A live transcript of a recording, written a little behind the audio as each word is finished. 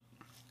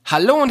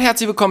Hallo und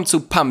herzlich willkommen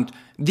zu Pumped,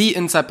 the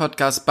Inside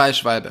Podcast bei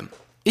Schwalbe.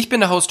 Ich bin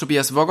der Host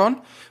Tobias Woggon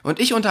und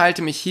ich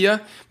unterhalte mich hier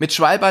mit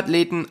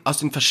Schwalbe-Athleten aus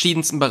den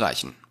verschiedensten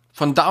Bereichen.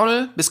 Von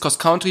Downhill bis Cross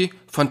Country,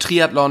 von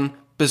Triathlon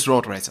bis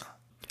Road Racer.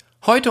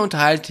 Heute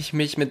unterhalte ich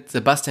mich mit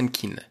Sebastian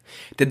Kienle.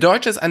 Der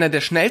Deutsche ist einer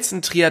der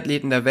schnellsten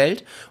Triathleten der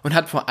Welt und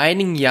hat vor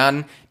einigen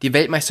Jahren die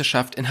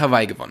Weltmeisterschaft in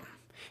Hawaii gewonnen.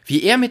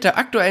 Wie er mit der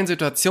aktuellen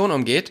Situation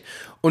umgeht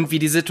und wie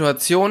die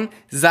Situation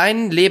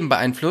sein Leben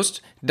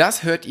beeinflusst,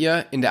 das hört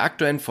ihr in der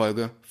aktuellen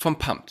Folge vom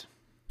Pumped.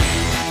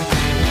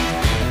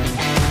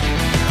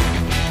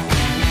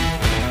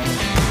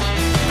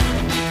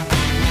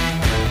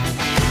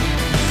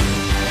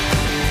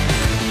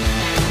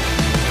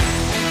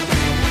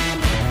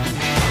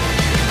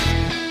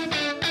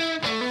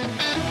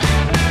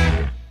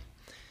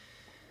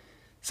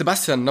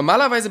 Sebastian,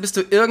 normalerweise bist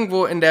du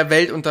irgendwo in der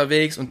Welt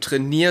unterwegs und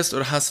trainierst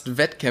oder hast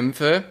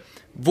Wettkämpfe.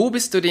 Wo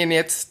bist du denn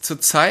jetzt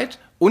zurzeit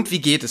und wie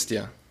geht es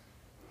dir?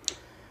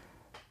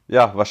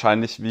 Ja,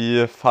 wahrscheinlich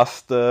wie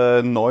fast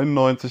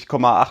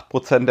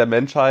 99,8% der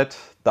Menschheit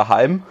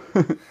daheim.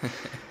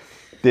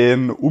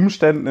 Den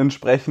Umständen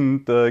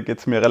entsprechend geht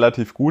es mir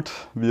relativ gut.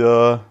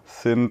 Wir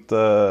sind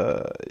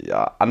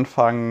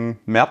Anfang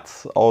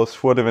März aus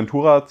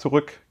Fuerteventura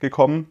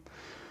zurückgekommen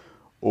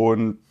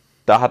und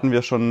da hatten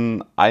wir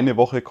schon eine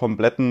Woche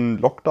kompletten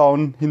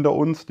Lockdown hinter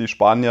uns. Die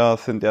Spanier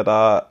sind ja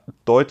da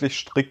deutlich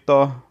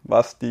strikter,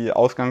 was die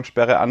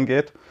Ausgangssperre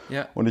angeht.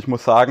 Ja. Und ich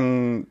muss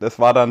sagen, das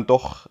war dann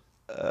doch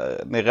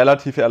eine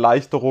relative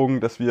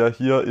Erleichterung, dass wir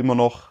hier immer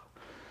noch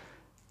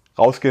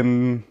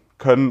rausgehen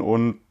können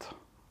und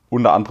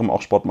unter anderem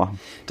auch Sport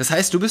machen. Das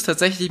heißt, du bist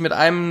tatsächlich mit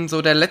einem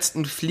so der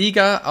letzten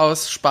Flieger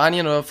aus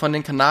Spanien oder von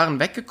den Kanaren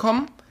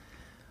weggekommen?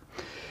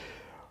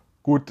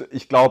 Gut,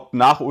 ich glaube,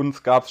 nach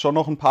uns gab es schon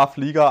noch ein paar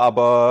Flieger,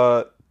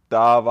 aber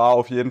da war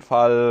auf jeden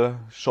Fall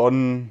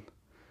schon,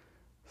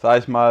 sag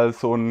ich mal,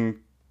 so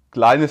ein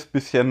kleines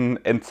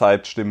bisschen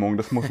Endzeitstimmung,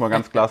 das muss man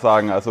ganz klar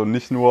sagen. Also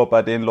nicht nur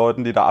bei den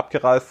Leuten, die da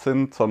abgereist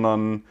sind,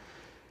 sondern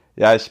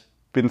ja, ich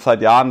bin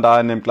seit Jahren da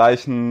in dem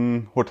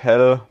gleichen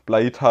Hotel,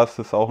 Plaitas,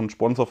 ist auch ein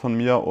Sponsor von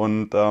mir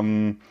und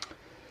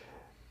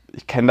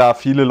ich kenne da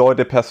viele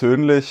Leute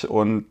persönlich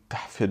und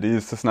für die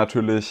ist das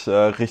natürlich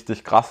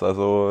richtig krass.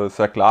 Also ist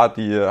ja klar,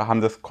 die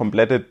haben das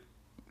komplette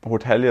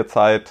Hotel jetzt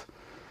seit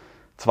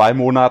 2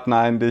 Monaten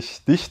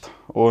eigentlich dicht.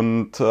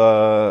 Und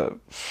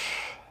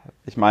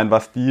ich meine,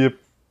 was die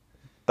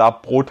da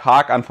pro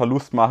Tag an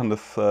Verlust machen,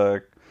 das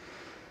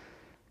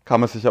kann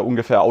man sich ja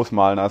ungefähr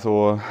ausmalen.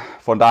 Also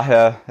von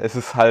daher, es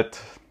ist halt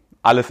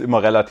alles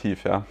immer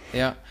relativ, ja.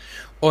 Ja.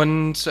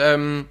 Und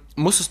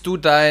musstest du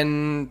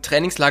dein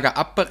Trainingslager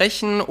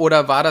abbrechen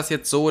oder war das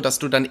jetzt so, dass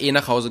du dann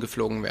nach Hause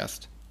geflogen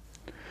wärst?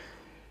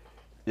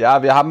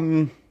 Ja, wir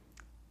haben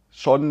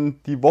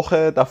schon die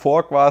Woche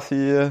davor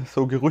quasi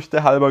so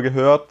gerüchtehalber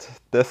gehört,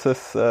 dass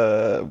es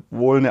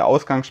wohl eine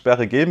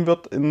Ausgangssperre geben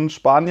wird in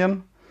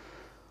Spanien.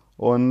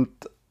 Und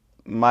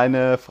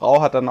meine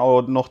Frau hat dann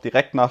auch noch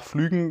direkt nach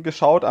Flügen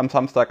geschaut am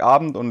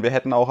Samstagabend und wir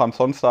hätten auch am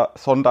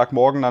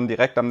Sonntagmorgen dann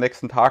direkt am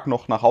nächsten Tag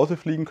noch nach Hause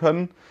fliegen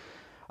können.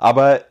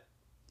 Aber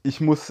ich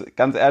muss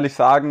ganz ehrlich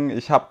sagen,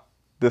 ich habe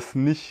das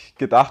nicht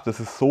gedacht,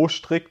 dass es so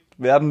strikt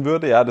werden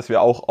würde, ja, dass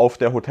wir auch auf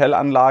der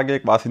Hotelanlage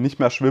quasi nicht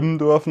mehr schwimmen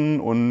dürfen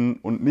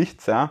und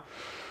nichts, ja.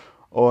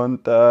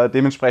 Und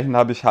dementsprechend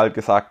habe ich halt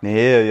gesagt,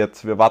 nee,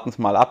 jetzt wir warten es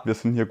mal ab, wir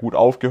sind hier gut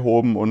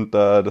aufgehoben und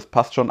das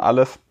passt schon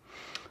alles.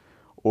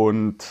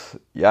 Und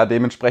ja,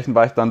 dementsprechend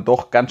war ich dann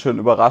doch ganz schön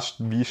überrascht,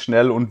 wie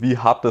schnell und wie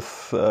hart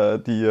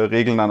die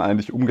Regeln dann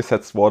eigentlich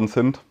umgesetzt worden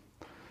sind.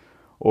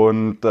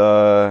 Und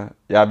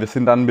wir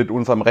sind dann mit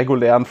unserem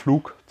regulären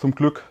Flug zum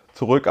Glück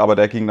zurück, aber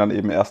der ging dann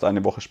eben erst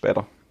eine Woche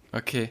später.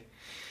 Okay.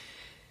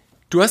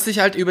 Du hast dich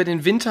halt über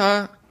den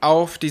Winter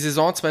auf die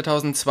Saison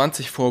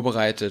 2020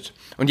 vorbereitet.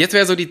 Und jetzt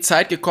wäre so die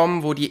Zeit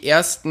gekommen, wo die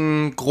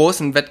ersten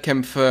großen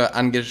Wettkämpfe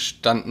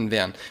angestanden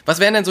wären.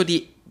 Was wären denn so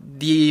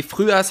die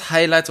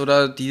Frühjahrs-Highlights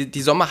oder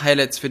die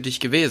Sommer-Highlights für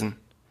dich gewesen?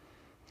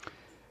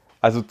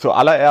 Also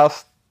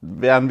zuallererst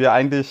wären wir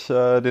eigentlich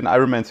den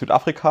Ironman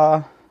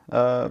Südafrika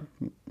wäre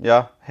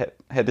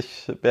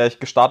ich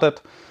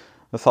gestartet,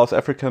 das South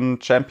African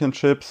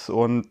Championships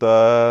und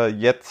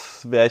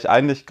jetzt wäre ich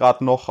eigentlich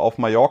gerade noch auf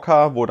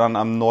Mallorca, wo dann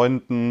am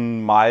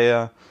 9.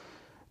 Mai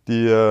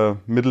die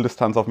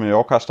Mitteldistanz auf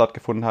Mallorca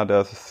stattgefunden hat,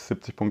 das ist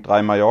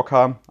 70.3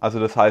 Mallorca, also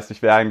das heißt,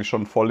 ich wäre eigentlich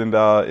schon voll in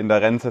der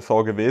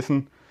Rennsaison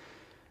gewesen.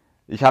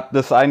 Ich habe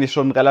das eigentlich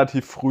schon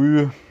relativ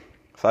früh,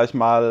 sag ich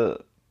mal,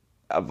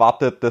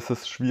 erwartet, dass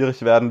es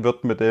schwierig werden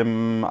wird mit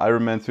dem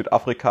Ironman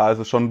Südafrika.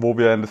 Also schon, wo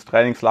wir in das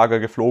Trainingslager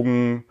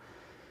geflogen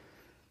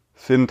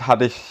sind,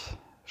 hatte ich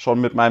schon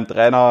mit meinem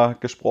Trainer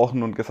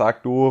gesprochen und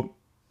gesagt, du,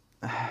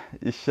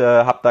 ich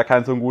habe da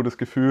kein so ein gutes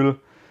Gefühl.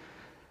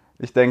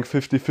 Ich denke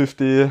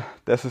 50-50,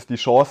 das ist die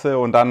Chance.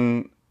 Und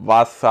dann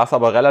sah es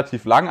aber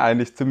relativ lang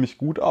eigentlich ziemlich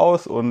gut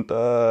aus. Und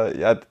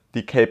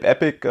die Cape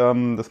Epic,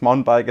 das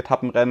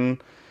Mountainbike-Etappenrennen,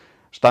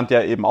 stand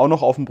ja eben auch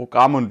noch auf dem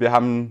Programm und wir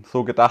haben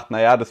so gedacht,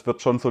 naja, das wird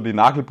schon so die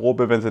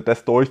Nagelprobe, wenn sie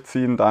das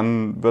durchziehen,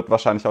 dann wird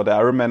wahrscheinlich auch der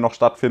Ironman noch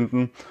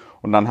stattfinden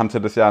Und dann haben sie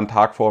das ja einen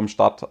Tag vor dem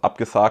Start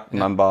abgesagt und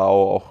dann war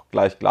auch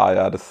gleich klar,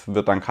 ja, das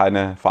wird dann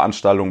keine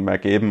Veranstaltung mehr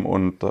geben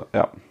und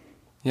ja.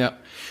 Ja,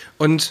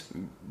 und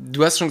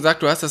du hast schon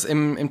gesagt, du hast das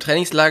im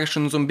Trainingslager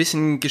schon so ein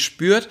bisschen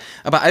gespürt,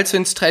 aber als du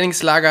ins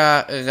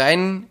Trainingslager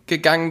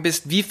reingegangen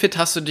bist, wie fit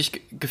hast du dich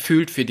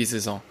gefühlt für die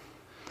Saison?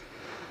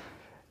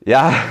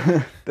 Ja,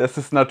 das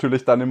ist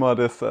natürlich dann immer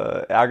das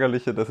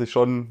Ärgerliche, dass ich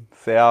schon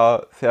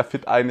sehr, sehr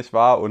fit eigentlich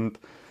war und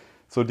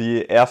so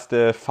die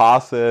erste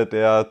Phase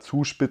der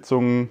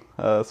Zuspitzung,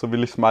 so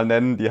will ich es mal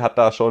nennen, die hat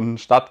da schon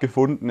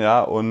stattgefunden,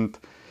 ja, und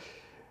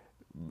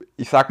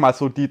ich sag mal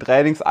so, die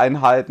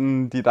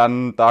Trainingseinheiten, die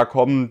dann da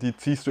kommen, die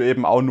ziehst du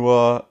eben auch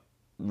nur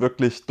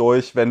wirklich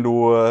durch, wenn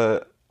du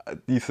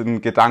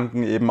diesen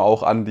Gedanken eben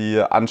auch an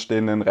die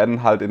anstehenden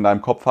Rennen halt in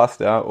deinem Kopf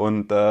hast, ja,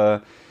 und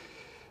da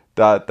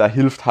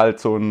hilft halt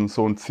so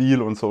ein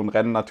Ziel und so ein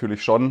Rennen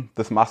natürlich schon.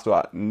 Das machst du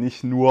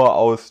nicht nur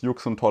aus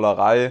Jux und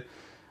Tollerei.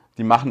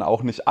 Die machen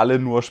auch nicht alle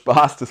nur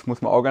Spaß, das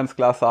muss man auch ganz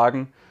klar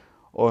sagen.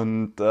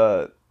 Und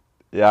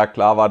ja,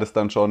 klar war das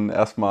dann schon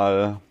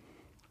erstmal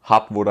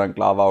hart, wo dann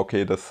klar war,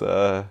 okay,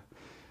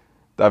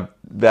 da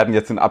werden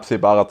jetzt in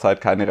absehbarer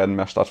Zeit keine Rennen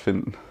mehr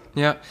stattfinden.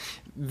 Ja.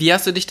 Wie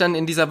hast du dich dann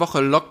in dieser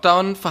Woche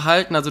Lockdown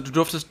verhalten? Also du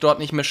durftest dort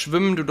nicht mehr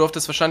schwimmen, du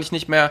durftest wahrscheinlich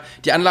nicht mehr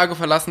die Anlage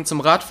verlassen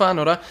zum Radfahren,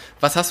 oder?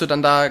 Was hast du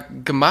dann da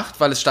gemacht?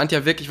 Weil es stand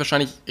ja wirklich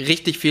wahrscheinlich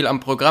richtig viel am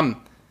Programm.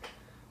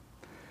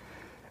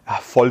 Ja,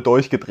 voll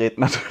durchgedreht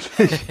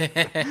natürlich.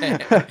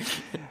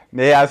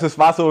 Nee, also es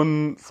war so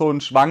ein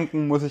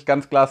Schwanken, muss ich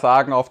ganz klar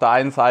sagen, auf der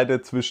einen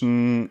Seite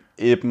zwischen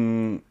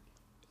eben,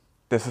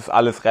 dass es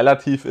alles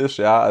relativ ist,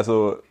 ja,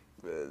 also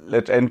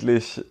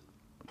letztendlich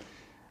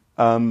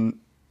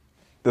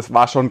das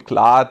war schon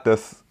klar,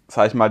 dass,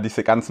 sag ich mal,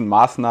 diese ganzen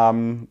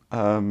Maßnahmen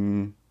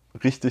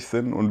richtig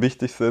sind und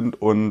wichtig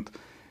sind und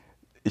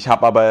ich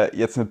habe aber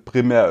jetzt nicht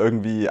primär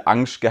irgendwie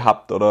Angst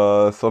gehabt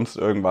oder sonst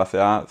irgendwas,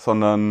 ja,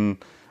 sondern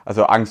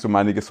also Angst um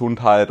meine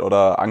Gesundheit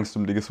oder Angst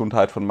um die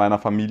Gesundheit von meiner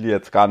Familie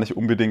jetzt gar nicht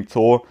unbedingt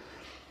so,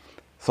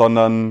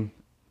 sondern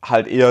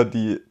halt eher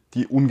die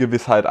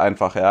Ungewissheit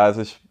einfach, ja,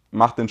 also ich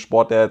mache den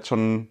Sport ja jetzt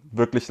schon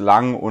wirklich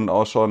lang und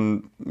auch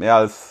schon mehr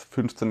als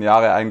 15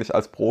 Jahre eigentlich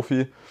als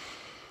Profi.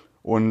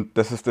 Und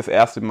das ist das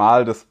erste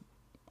Mal, dass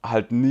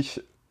halt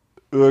nicht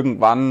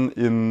irgendwann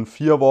in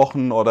 4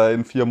 Wochen oder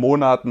in 4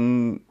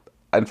 Monaten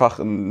einfach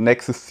ein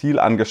nächstes Ziel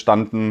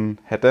angestanden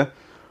hätte.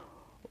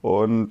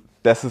 Und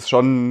das ist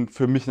schon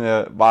für mich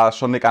war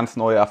schon eine ganz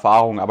neue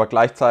Erfahrung. Aber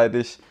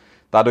gleichzeitig,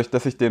 dadurch,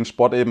 dass ich den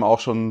Sport eben auch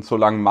schon so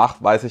lange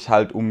mache, weiß ich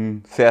halt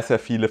um sehr, sehr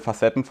viele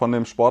Facetten von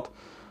dem Sport.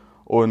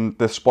 Und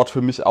das Sport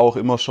für mich auch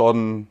immer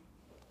schon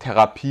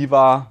Therapie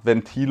war,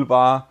 Ventil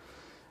war.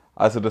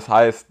 Also das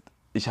heißt,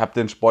 ich habe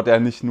den Sport ja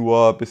nicht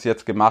nur bis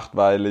jetzt gemacht,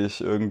 weil ich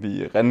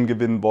irgendwie Rennen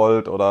gewinnen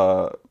wollte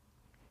oder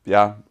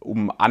ja,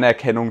 um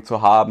Anerkennung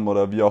zu haben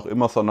oder wie auch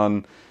immer,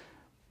 sondern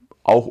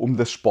auch um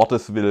des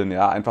Sportes willen,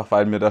 ja, einfach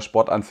weil mir der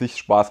Sport an sich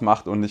Spaß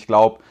macht und ich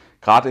glaube,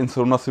 gerade in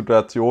so einer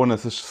Situation,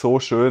 es ist so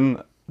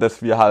schön,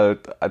 dass wir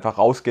halt einfach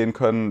rausgehen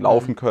können,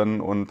 laufen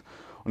können und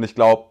ich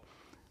glaube,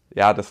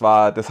 ja, das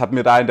hat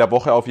mir da in der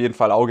Woche auf jeden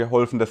Fall auch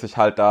geholfen, dass ich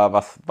halt da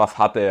was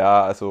hatte,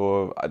 ja,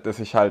 also, dass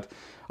ich halt,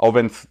 auch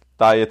wenn es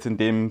da jetzt in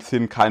dem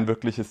Sinn kein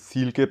wirkliches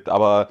Ziel gibt,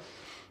 aber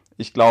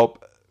ich glaube,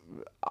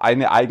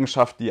 eine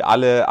Eigenschaft, die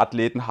alle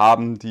Athleten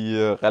haben, die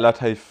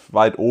relativ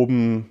weit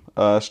oben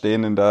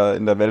stehen in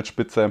der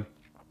Weltspitze,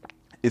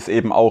 ist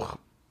eben auch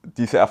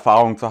diese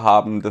Erfahrung zu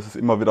haben, dass es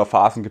immer wieder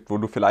Phasen gibt, wo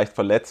du vielleicht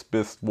verletzt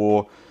bist,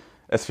 wo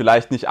es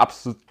vielleicht nicht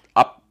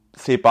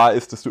absehbar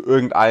ist, dass du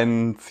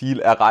irgendein Ziel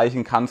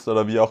erreichen kannst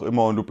oder wie auch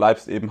immer und du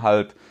bleibst eben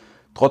halt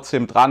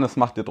trotzdem dran, es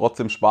macht dir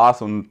trotzdem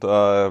Spaß und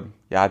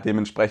ja,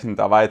 dementsprechend,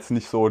 da war jetzt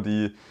nicht so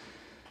die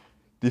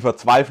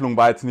Verzweiflung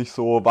war jetzt nicht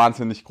so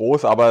wahnsinnig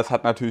groß, aber es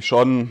hat natürlich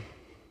schon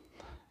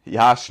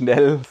ja,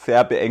 schnell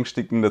sehr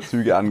beängstigende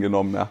Züge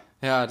angenommen, ja.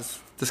 Ja,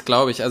 das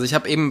glaube ich. Also ich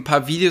habe eben ein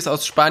paar Videos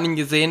aus Spanien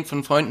gesehen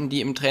von Freunden,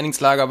 die im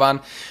Trainingslager waren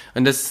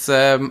und das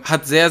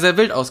hat sehr, sehr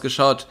wild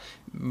ausgeschaut,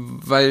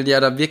 weil ja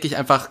da wirklich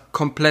einfach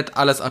komplett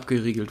alles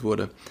abgeriegelt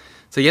wurde.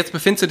 So, jetzt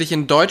befindest du dich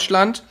in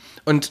Deutschland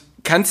und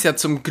kannst ja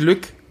zum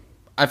Glück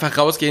einfach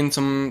rausgehen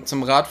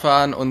zum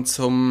Radfahren und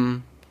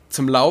zum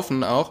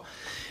Laufen auch.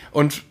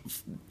 Und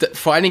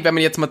vor allen Dingen, wenn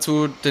man jetzt mal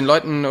zu den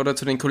Leuten oder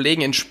zu den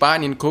Kollegen in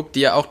Spanien guckt,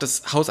 die ja auch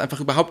das Haus einfach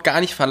überhaupt gar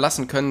nicht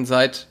verlassen können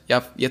seit,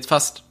 ja, jetzt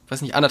fast,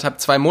 weiß nicht, 1,5,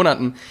 2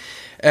 Monaten.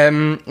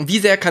 Wie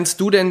sehr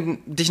kannst du denn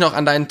dich noch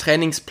an deinen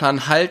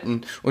Trainingsplan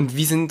halten? Und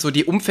wie sind so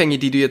die Umfänge,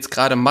 die du jetzt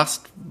gerade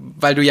machst,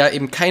 weil du ja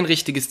eben kein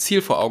richtiges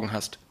Ziel vor Augen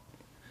hast?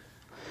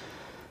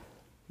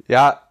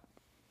 Ja,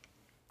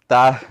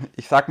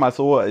 ich sag mal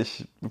so,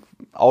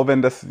 auch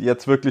wenn das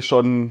jetzt wirklich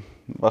schon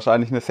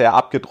wahrscheinlich eine sehr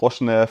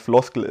abgedroschene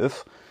Floskel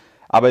ist,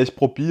 aber ich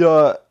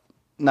probiere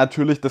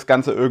natürlich das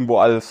Ganze irgendwo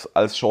als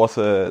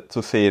Chance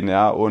zu sehen,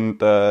 ja.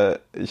 Und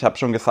ich habe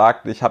schon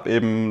gesagt, ich habe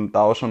eben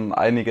da auch schon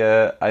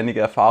einige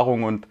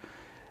Erfahrungen und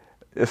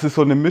es ist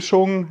so eine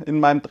Mischung in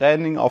meinem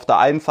Training. Auf der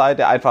einen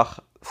Seite einfach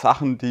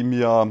Sachen, die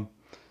mir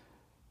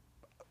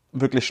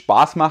wirklich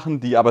Spaß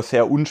machen, die aber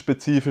sehr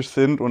unspezifisch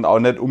sind und auch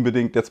nicht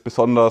unbedingt jetzt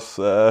besonders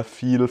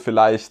viel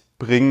vielleicht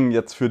bringen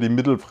jetzt für den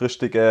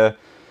mittelfristigen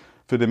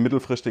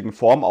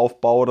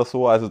Formaufbau oder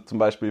so. Also zum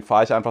Beispiel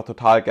fahre ich einfach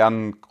total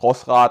gern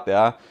Crossrad,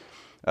 ja.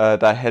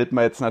 Da hält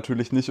man jetzt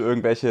natürlich nicht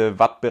irgendwelche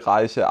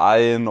Wattbereiche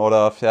ein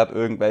oder fährt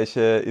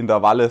irgendwelche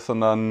Intervalle,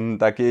 sondern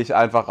da gehe ich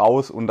einfach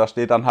raus und da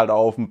steht dann halt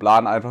auch auf dem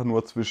Plan einfach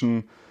nur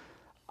zwischen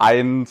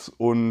 1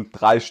 und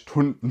 3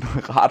 Stunden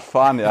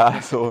Radfahren, ja.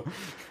 Also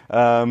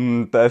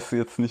da ist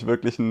jetzt nicht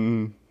wirklich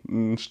ein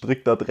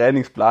strikter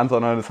Trainingsplan,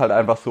 sondern es ist halt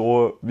einfach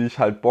so, wie ich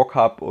halt Bock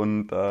habe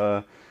und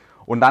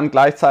dann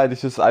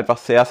gleichzeitig ist es einfach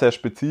sehr, sehr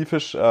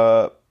spezifisch.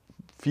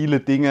 Viele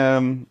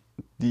Dinge,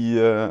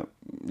 die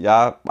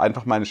ja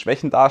einfach meine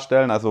Schwächen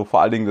darstellen, also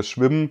vor allen Dingen das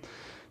Schwimmen.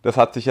 Das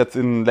hat sich jetzt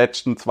in den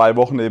letzten 2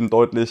 Wochen eben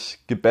deutlich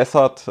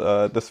gebessert,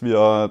 dass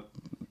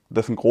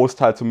ein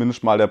Großteil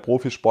zumindest mal der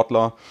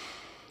Profisportler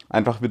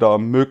einfach wieder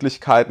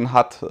Möglichkeiten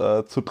hat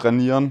zu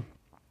trainieren.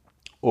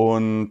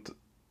 Und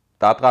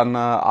daran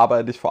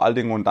arbeite ich vor allen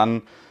Dingen und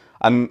dann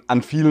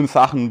an vielen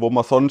Sachen, wo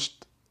man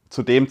sonst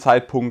zu dem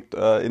Zeitpunkt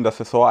in der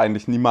Saison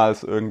eigentlich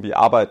niemals irgendwie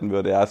arbeiten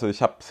würde. Also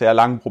ich habe sehr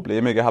lange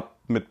Probleme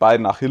gehabt mit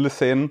beiden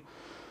Achillessehnen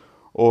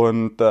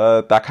und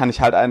da kann ich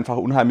halt einfach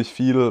unheimlich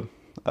viel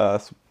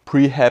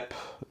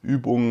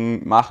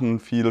Prehab-Übungen machen,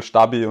 viel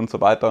Stabi und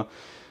so weiter.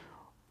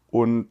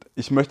 Und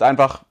ich möchte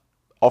einfach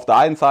auf der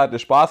einen Seite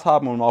Spaß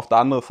haben und auf der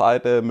anderen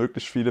Seite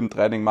möglichst viel im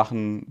Training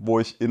machen, wo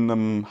ich in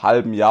einem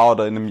halben Jahr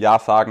oder in einem Jahr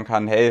sagen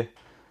kann, hey,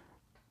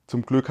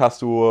 zum Glück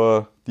hast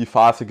du die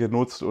Phase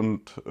genutzt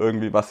und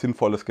irgendwie was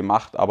Sinnvolles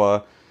gemacht.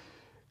 Aber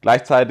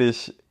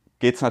gleichzeitig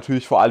geht es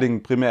natürlich vor allen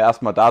Dingen primär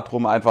erstmal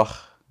darum,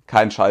 einfach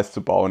keinen Scheiß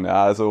zu bauen.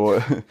 Ja, also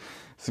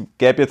es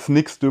gäbe jetzt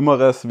nichts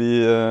Dümmeres,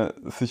 wie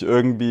sich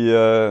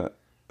irgendwie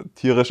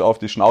tierisch auf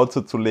die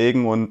Schnauze zu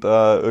legen und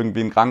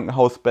irgendwie ein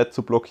Krankenhausbett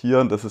zu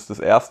blockieren. Das ist das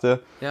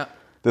Erste. Ja.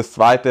 Das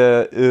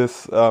Zweite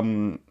ist,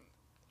 du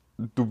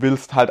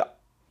willst halt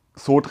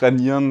so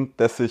trainieren,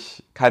 dass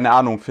sich, keine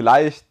Ahnung,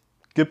 vielleicht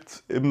gibt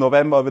es im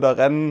November wieder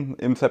Rennen,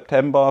 im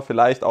September,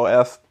 vielleicht auch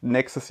erst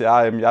nächstes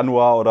Jahr im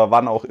Januar oder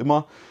wann auch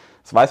immer.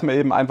 Das weiß man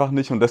eben einfach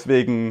nicht und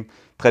deswegen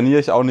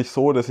trainiere ich auch nicht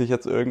so, dass ich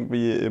jetzt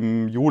irgendwie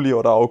im Juli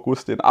oder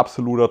August in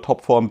absoluter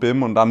Topform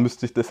bin und dann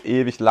müsste ich das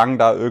ewig lang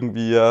da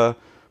irgendwie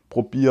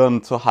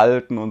probieren zu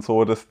halten und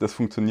so. Das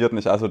funktioniert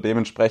nicht. Also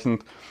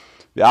dementsprechend,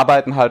 wir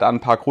arbeiten halt an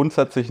ein paar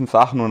grundsätzlichen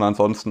Sachen und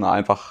ansonsten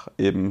einfach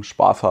eben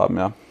Spaß haben,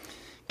 ja.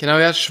 Genau,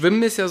 ja,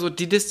 Schwimmen ist ja so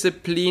die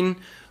Disziplin,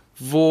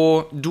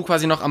 wo du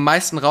quasi noch am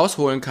meisten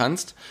rausholen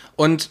kannst.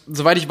 Und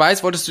soweit ich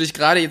weiß, wolltest du dich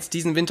gerade jetzt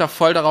diesen Winter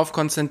voll darauf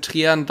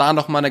konzentrieren, da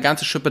nochmal eine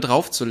ganze Schippe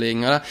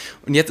draufzulegen, oder?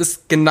 Und jetzt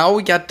ist genau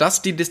ja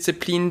das die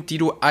Disziplin, die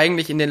du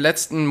eigentlich in den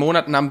letzten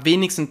Monaten am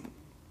wenigsten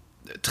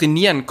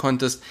trainieren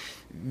konntest.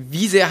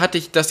 Wie sehr hat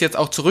dich das jetzt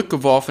auch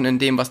zurückgeworfen in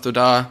dem,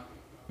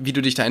 wie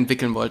du dich da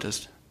entwickeln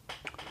wolltest?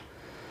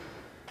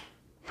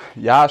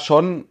 Ja,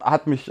 schon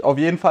hat mich auf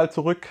jeden Fall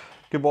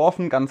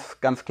zurückgeworfen, ganz,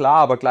 ganz klar,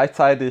 aber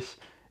gleichzeitig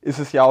ist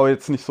es ja auch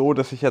jetzt nicht so,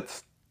 dass ich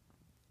jetzt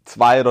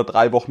 2 oder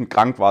 3 Wochen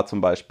krank war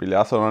zum Beispiel,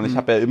 ja, sondern ich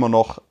habe ja immer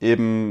noch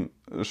eben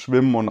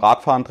Schwimmen und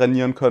Radfahren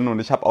trainieren können und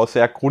ich habe auch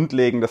sehr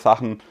grundlegende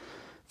Sachen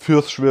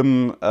fürs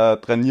Schwimmen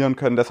trainieren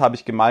können. Das habe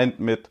ich gemeint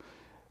mit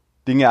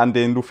Dinge, an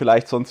denen du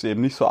vielleicht sonst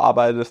eben nicht so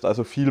arbeitest,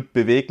 also viel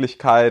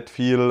Beweglichkeit,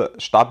 viel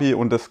Stabi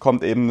und das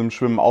kommt eben im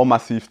Schwimmen auch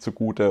massiv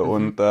zugute.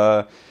 Und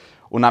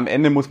am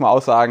Ende muss man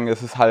auch sagen,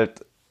 es ist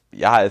halt,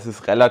 ja, es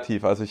ist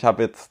relativ. Also ich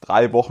habe jetzt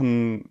 3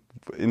 Wochen,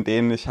 in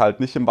denen ich halt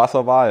nicht im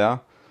Wasser war,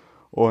 ja.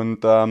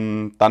 Und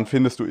dann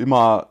findest du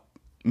immer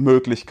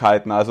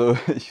Möglichkeiten. Also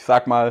ich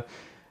sag mal,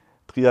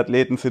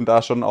 Triathleten sind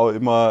da schon auch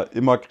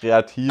immer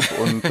kreativ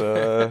und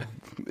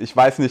ich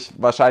weiß nicht,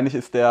 wahrscheinlich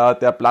ist der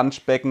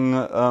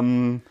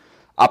Planschbecken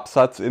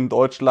Absatz in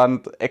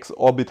Deutschland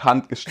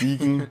exorbitant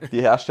gestiegen.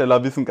 Die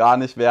Hersteller wissen gar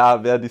nicht,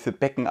 wer diese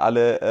Becken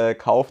alle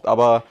kauft,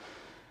 aber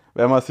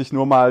wenn man sich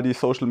nur mal die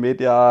Social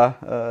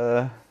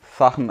Media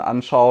Sachen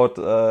anschaut,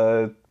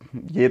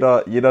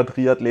 jeder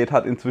Triathlet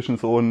hat inzwischen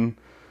so ein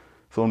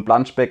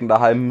Planschbecken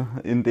daheim,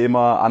 in dem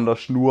er an der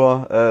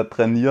Schnur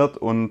trainiert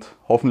und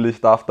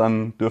hoffentlich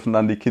dürfen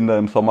dann die Kinder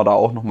im Sommer da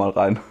auch nochmal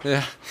rein.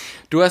 Ja,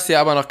 du hast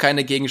ja aber noch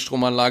keine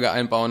Gegenstromanlage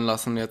einbauen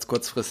lassen, jetzt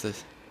kurzfristig.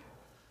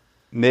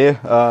 Nee,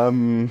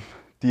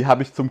 die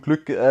habe ich zum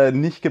Glück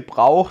nicht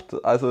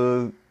gebraucht.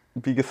 Also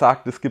wie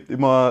gesagt, es gibt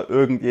immer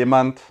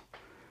irgendjemand,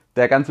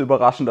 der ganz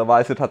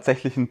überraschenderweise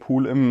tatsächlich einen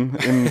Pool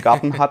im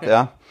Garten hat.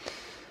 Ja.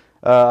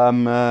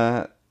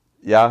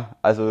 Ja,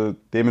 also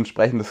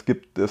dementsprechend,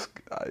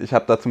 ich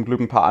habe da zum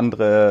Glück ein paar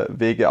andere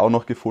Wege auch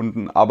noch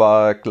gefunden,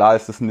 aber klar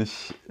ist es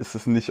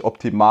nicht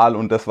optimal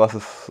und das,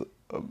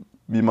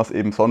 wie man es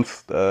eben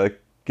sonst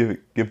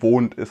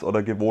gewohnt ist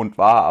oder gewohnt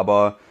war,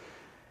 aber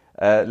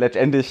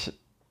letztendlich,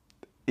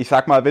 ich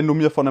sag mal, wenn du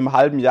mir vor einem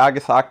halben Jahr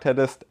gesagt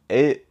hättest,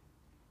 ey,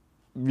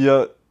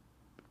 wir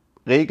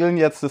regeln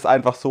jetzt das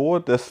einfach so,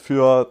 dass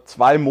für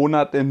 2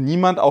 Monate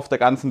niemand auf der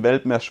ganzen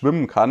Welt mehr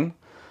schwimmen kann,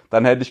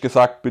 dann hätte ich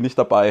gesagt, bin ich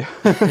dabei.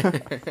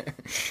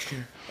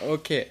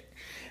 Okay.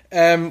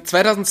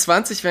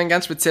 2020 wäre ein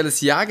ganz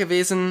spezielles Jahr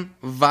gewesen,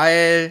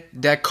 weil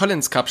der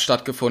Collins Cup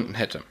stattgefunden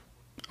hätte.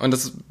 Und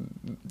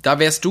da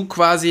wärst du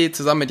quasi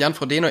zusammen mit Jan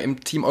Frodeno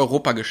im Team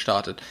Europa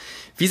gestartet.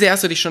 Wie sehr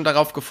hast du dich schon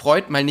darauf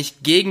gefreut, mal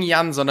nicht gegen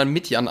Jan, sondern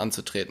mit Jan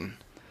anzutreten?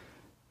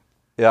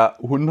 Ja,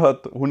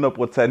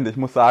 100%. Ich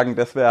muss sagen,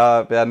 das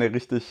wäre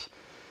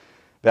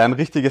ein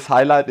richtiges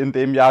Highlight in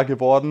dem Jahr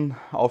geworden.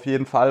 Auf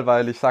jeden Fall,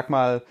 weil ich sag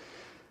mal,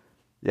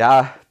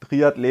 ja,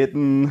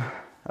 Triathleten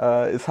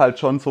ist halt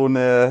schon so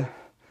eine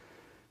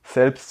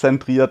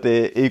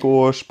selbstzentrierte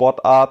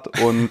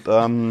Ego-Sportart und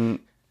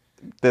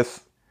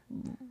das,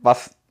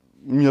 was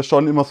mir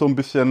schon immer so ein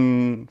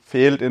bisschen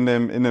fehlt in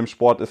dem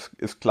Sport,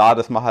 ist klar,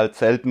 dass man halt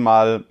selten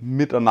mal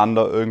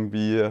miteinander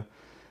irgendwie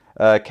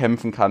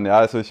kämpfen kann. Ja,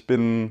 also ich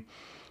bin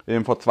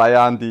eben vor 2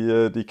 Jahren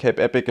die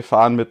Cape Epic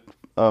gefahren mit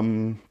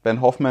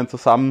Ben Hoffman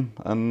zusammen,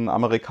 ein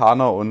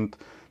Amerikaner, und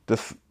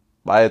das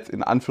war jetzt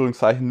in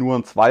Anführungszeichen nur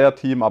ein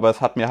Zweierteam, aber es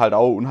hat mir halt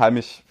auch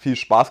unheimlich viel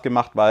Spaß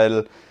gemacht,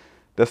 weil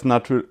das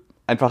natürlich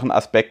einfach ein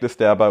Aspekt ist,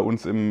 der bei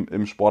uns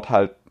im Sport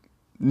halt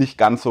nicht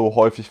ganz so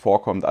häufig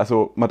vorkommt.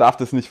 Also man darf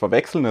das nicht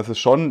verwechseln, es ist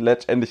schon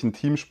letztendlich ein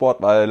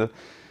Teamsport, weil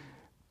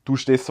du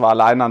stehst zwar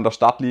alleine an der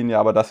Startlinie,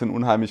 aber da sind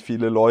unheimlich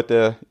viele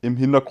Leute im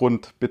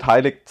Hintergrund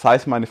beteiligt, sei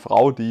es meine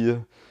Frau, die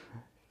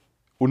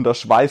unter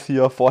Schweiß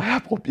hier vorher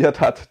probiert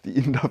hat, die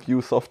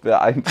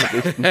Interviewsoftware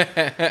einzurichten,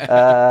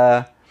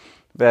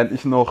 während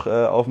ich noch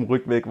auf dem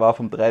Rückweg war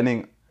vom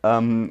Training,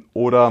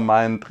 oder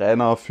mein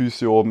Trainer,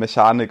 Physio,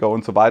 Mechaniker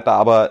und so weiter,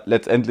 aber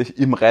letztendlich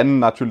im Rennen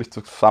natürlich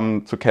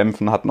zusammen zu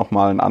kämpfen, hat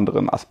nochmal einen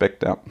anderen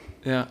Aspekt, ja.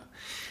 Ja.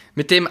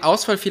 Mit dem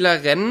Ausfall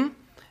vieler Rennen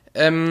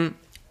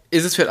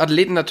ist es für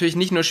Athleten natürlich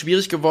nicht nur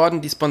schwierig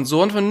geworden, die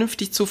Sponsoren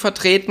vernünftig zu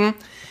vertreten,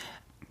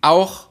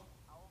 auch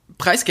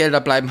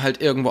Preisgelder bleiben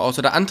halt irgendwo aus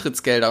oder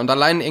Antrittsgelder. Und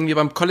allein irgendwie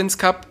beim Collins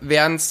Cup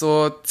wären es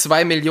so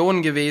 2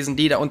 Millionen gewesen,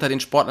 die da unter den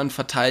Sportlern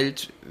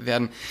verteilt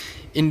werden.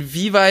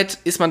 Inwieweit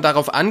ist man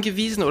darauf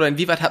angewiesen oder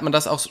inwieweit hat man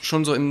das auch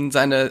schon so in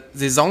seine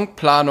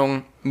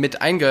Saisonplanung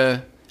mit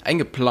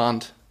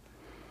eingeplant?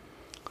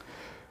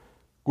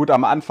 Gut,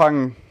 am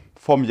Anfang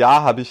vom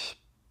Jahr habe ich,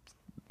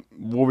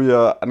 wo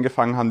wir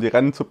angefangen haben, die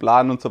Rennen zu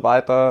planen und so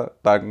weiter,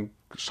 dann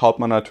schaut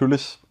man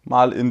natürlich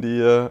mal in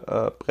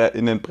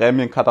den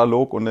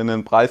Prämienkatalog und in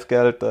den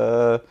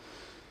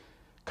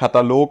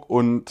Preisgeldkatalog,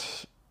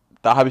 und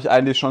da habe ich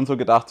eigentlich schon so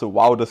gedacht, so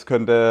wow, das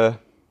könnte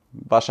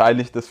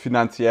wahrscheinlich das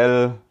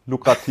finanziell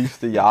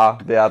lukrativste Jahr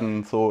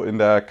werden, so in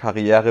der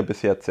Karriere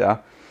bis jetzt, ja.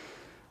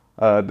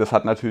 Das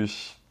hat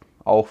natürlich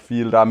auch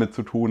viel damit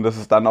zu tun, dass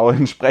es dann auch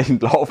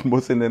entsprechend laufen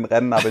muss in den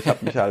Rennen, aber ich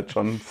habe mich halt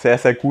schon sehr,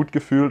 sehr gut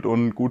gefühlt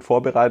und gut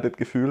vorbereitet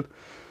gefühlt.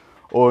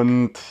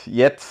 Und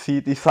jetzt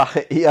sieht die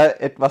Sache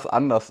eher etwas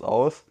anders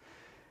aus.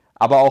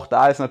 Aber auch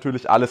da ist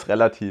natürlich alles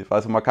relativ.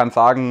 Also man kann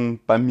sagen,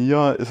 bei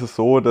mir ist es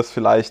so, dass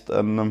vielleicht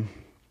ein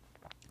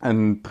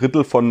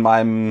Drittel von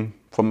meinen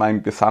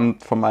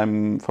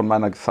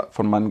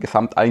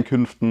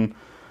Gesamteinkünften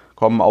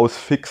kommen aus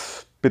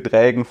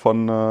Fixbeträgen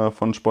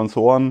von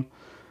Sponsoren.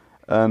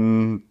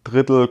 Ein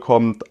Drittel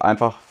kommt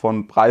einfach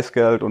von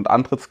Preisgeld und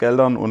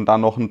Antrittsgeldern und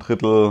dann noch ein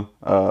Drittel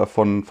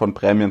von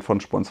Prämien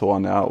von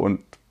Sponsoren. Ja. Und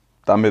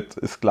damit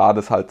ist klar,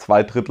 dass halt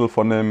 2 Drittel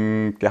von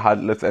dem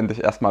Gehalt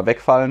letztendlich erstmal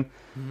wegfallen.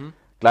 Mhm.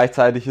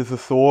 Gleichzeitig ist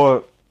es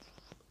so,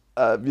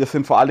 wir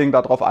sind vor allen Dingen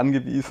darauf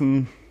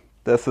angewiesen,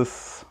 dass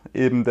es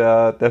eben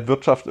der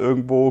Wirtschaft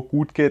irgendwo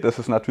gut geht, dass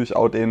es natürlich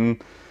auch den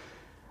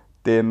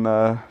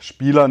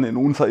Spielern in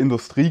unserer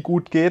Industrie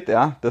gut geht,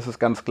 ja, das ist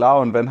ganz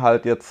klar. Und wenn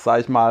halt jetzt, sag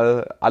ich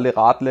mal, alle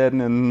Radläden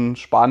in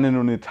Spanien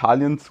und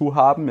Italien zu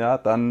haben, ja,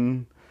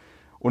 dann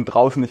und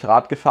draußen nicht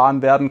Rad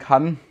gefahren werden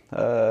kann,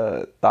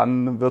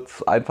 dann wird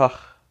es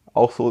einfach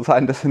auch so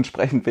sein, dass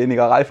entsprechend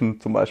weniger Reifen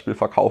zum Beispiel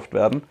verkauft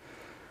werden.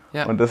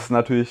 Ja. Und das ist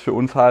natürlich für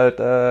uns halt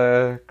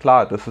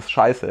klar, das ist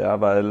scheiße, ja,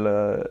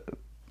 weil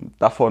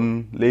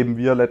davon leben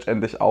wir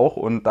letztendlich auch,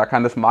 und da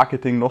kann das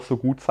Marketing noch so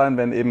gut sein,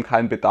 wenn eben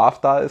kein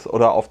Bedarf da ist.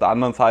 Oder auf der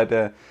anderen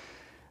Seite,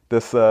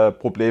 das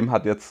Problem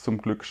hat jetzt zum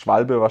Glück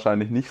Schwalbe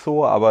wahrscheinlich nicht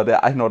so, aber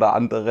der ein oder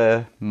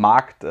andere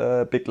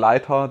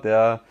Marktbegleiter,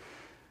 der,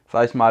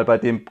 sag ich mal, bei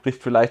dem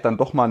bricht vielleicht dann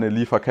doch mal eine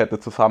Lieferkette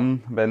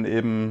zusammen, wenn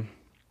eben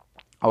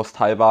aus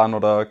Taiwan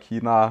oder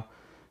China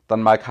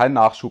dann mal kein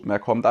Nachschub mehr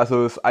kommt.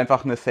 Also es ist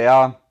einfach eine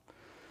sehr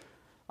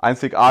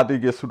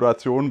einzigartige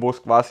Situation, wo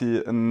es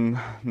quasi einen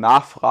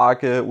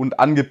Nachfrage- und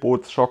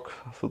Angebotsschock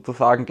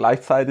sozusagen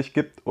gleichzeitig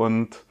gibt.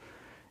 Und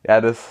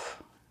ja, das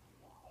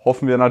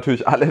hoffen wir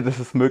natürlich alle, dass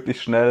es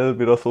möglichst schnell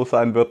wieder so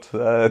sein wird,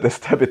 dass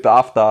der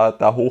Bedarf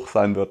da hoch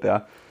sein wird.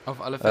 Ja. Auf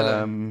alle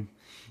Fälle.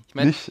 Ich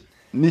mein,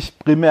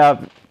 nicht primär,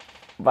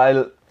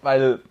 weil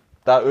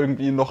da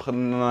irgendwie noch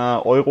ein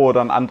Euro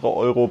oder ein anderer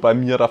Euro bei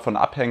mir davon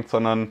abhängt,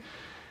 sondern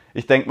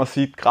ich denke, man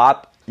sieht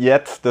gerade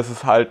jetzt, dass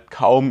es halt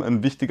kaum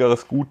ein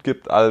wichtigeres Gut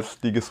gibt als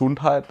die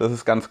Gesundheit, das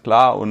ist ganz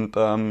klar. Und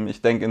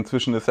ich denke,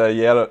 inzwischen ist ja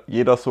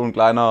jeder so ein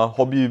kleiner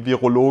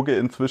Hobby-Virologe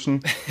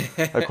inzwischen.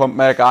 Da kommt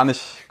man ja gar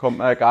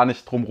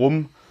nicht drum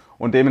rum.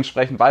 Und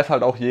dementsprechend weiß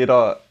halt auch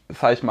jeder,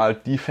 sag ich mal,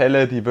 die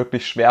Fälle, die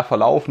wirklich schwer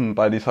verlaufen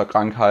bei dieser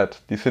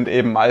Krankheit, die sind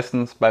eben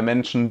meistens bei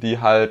Menschen, die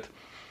halt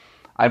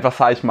einfach,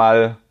 sag ich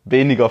mal,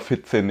 weniger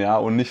fit sind, ja,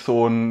 und nicht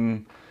so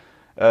ein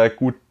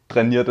gut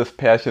trainiertes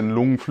Pärchen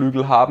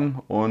Lungenflügel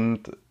haben.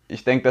 Und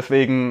ich denke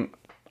deswegen,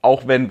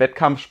 auch wenn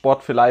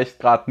Wettkampfsport vielleicht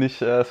gerade nicht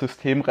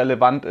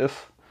systemrelevant ist,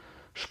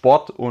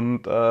 Sport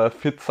und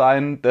fit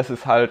sein, das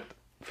ist halt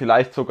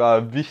vielleicht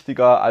sogar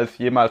wichtiger als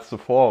jemals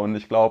zuvor. Und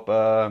ich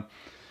glaube,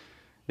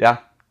 ja,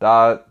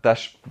 da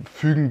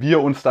fügen wir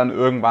uns dann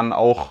irgendwann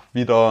auch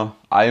wieder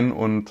ein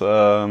und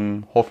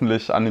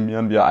hoffentlich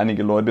animieren wir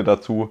einige Leute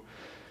dazu,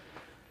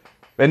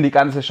 wenn die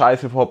ganze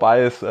Scheiße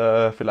vorbei ist,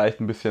 vielleicht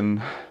ein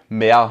bisschen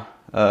mehr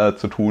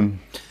zu tun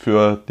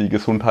für die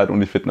Gesundheit und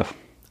die Fitness.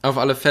 Auf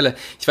alle Fälle.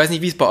 Ich weiß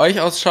nicht, wie es bei euch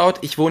ausschaut.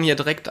 Ich wohne hier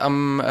direkt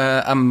am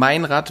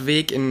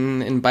Mainradweg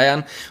in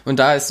Bayern und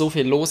da ist so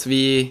viel los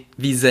wie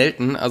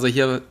selten. Also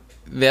hier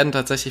werden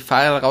tatsächlich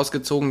Fahrräder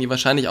rausgezogen, die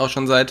wahrscheinlich auch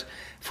schon seit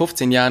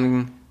 15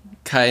 Jahren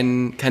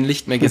kein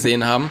Licht mehr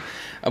gesehen haben.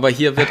 Aber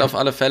hier wird auf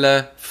alle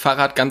Fälle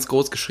Fahrrad ganz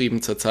groß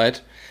geschrieben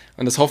zurzeit.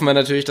 Und das hoffen wir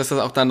natürlich, dass das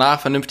auch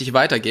danach vernünftig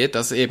weitergeht,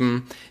 dass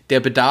eben der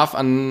Bedarf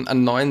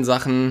an neuen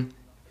Sachen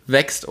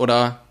wächst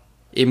oder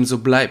eben so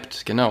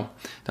bleibt. Genau,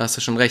 da hast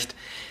du schon recht.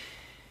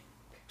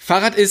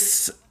 Fahrrad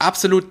ist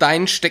absolut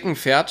dein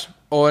Steckenpferd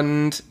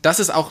und das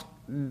ist auch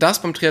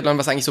das beim Triathlon,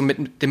 was eigentlich so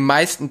mit dem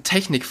meisten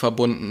Technik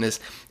verbunden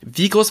ist.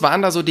 Wie groß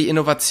waren da so die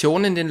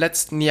Innovationen in den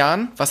letzten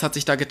Jahren? Was hat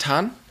sich da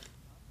getan?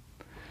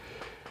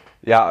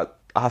 Ja,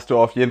 hast du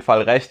auf jeden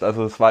Fall recht.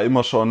 Also es war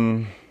immer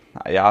schon,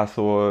 ja,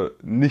 so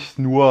nicht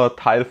nur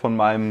Teil von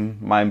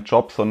meinem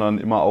Job, sondern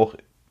immer auch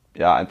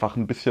ja einfach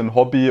ein bisschen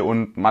Hobby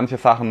und manche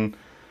Sachen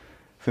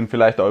sind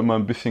vielleicht auch immer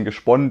ein bisschen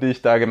gesponnen, die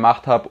ich da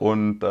gemacht habe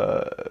und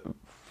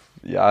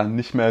ja,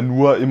 nicht mehr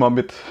nur immer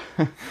mit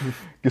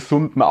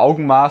gesundem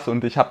Augenmaß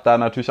und ich habe da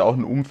natürlich auch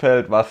ein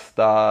Umfeld, was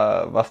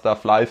da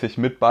fleißig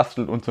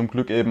mitbastelt und zum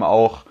Glück eben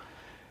auch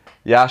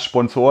ja,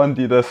 Sponsoren,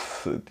 die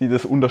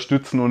das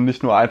unterstützen und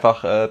nicht nur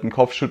einfach den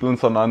Kopf schütteln,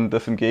 sondern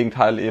das im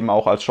Gegenteil eben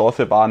auch als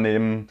Chance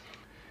wahrnehmen,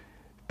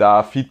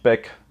 da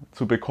Feedback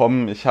zu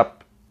bekommen. Ich habe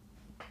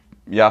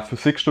ja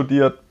Physik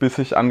studiert, bis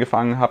ich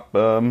angefangen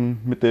habe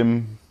mit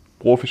dem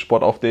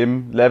Profisport auf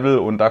dem Level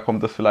und da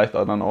kommt das vielleicht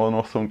auch dann auch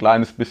noch so ein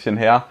kleines bisschen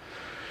her.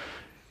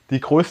 Die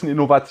größten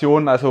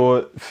Innovationen,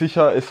 also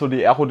sicher ist so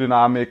die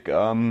Aerodynamik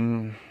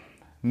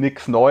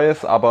nichts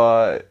Neues,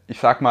 aber ich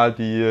sag mal,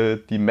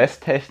 die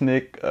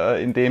Messtechnik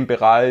in dem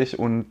Bereich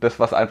und das,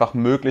 was einfach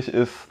möglich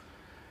ist,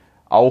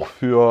 auch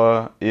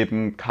für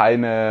eben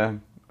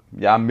keine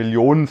ja,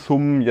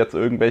 Millionensummen, jetzt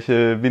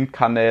irgendwelche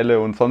Windkanäle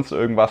und sonst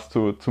irgendwas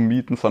zu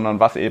mieten, sondern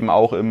was eben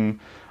auch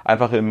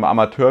einfach im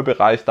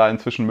Amateurbereich da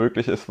inzwischen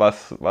möglich ist,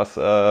 was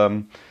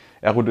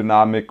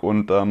Aerodynamik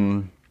und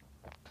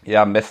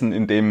ja, Messen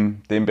in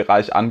dem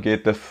Bereich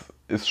angeht, das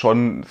ist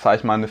schon, sag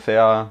ich mal, eine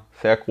sehr,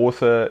 sehr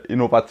große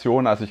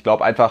Innovation. Also ich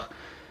glaube einfach,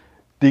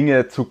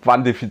 Dinge zu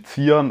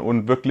quantifizieren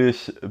und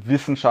wirklich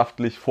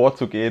wissenschaftlich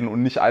vorzugehen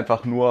und nicht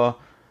einfach nur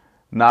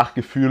nach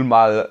Gefühl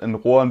mal ein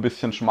Rohr ein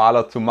bisschen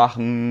schmaler zu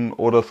machen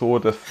oder so,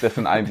 das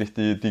sind eigentlich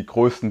die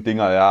größten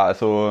Dinger, ja.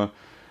 Also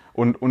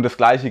und das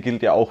Gleiche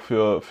gilt ja auch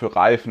für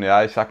Reifen,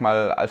 ja. Ich sag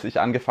mal, als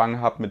ich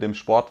angefangen habe mit dem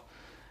Sport,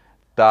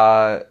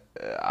 da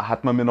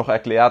hat man mir noch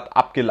erklärt,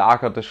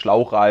 abgelagerte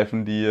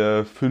Schlauchreifen,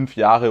 die 5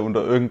 Jahre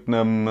unter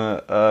irgendeinem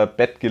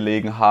Bett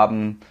gelegen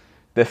haben,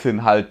 das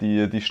sind halt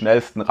die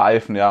schnellsten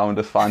Reifen, ja, und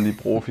das waren die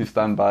Profis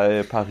dann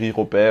bei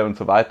Paris-Roubaix und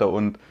so weiter.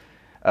 Und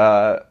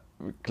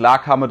klar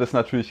kann man das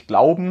natürlich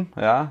glauben,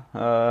 ja,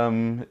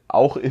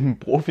 auch im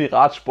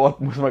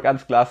Profi-Radsport muss man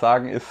ganz klar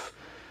sagen, ist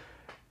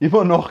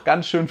immer noch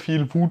ganz schön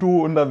viel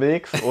Voodoo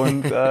unterwegs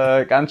und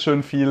ganz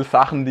schön viel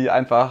Sachen, die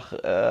einfach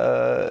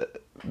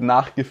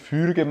nach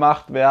Gefühl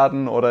gemacht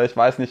werden oder ich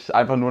weiß nicht,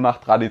 einfach nur nach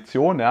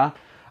Tradition, ja.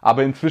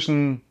 Aber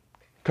inzwischen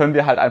können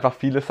wir halt einfach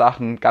viele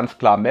Sachen ganz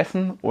klar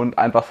messen und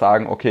einfach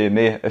sagen, okay,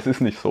 nee, es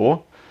ist nicht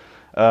so.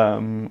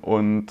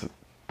 Und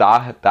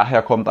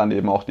daher kommt dann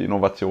eben auch die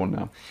Innovation,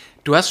 ja.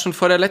 Du hast schon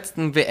vor der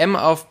letzten WM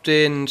auf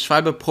den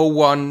Schwalbe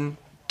Pro One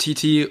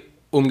TT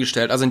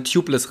umgestellt, also einen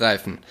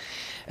Tubeless-Reifen.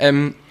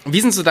 Wie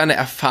sind so deine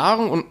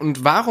Erfahrungen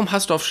und warum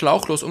hast du auf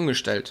schlauchlos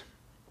umgestellt?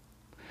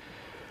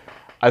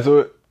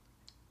 Also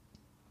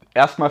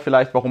erstmal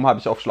vielleicht, warum habe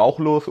ich auf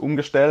schlauchlos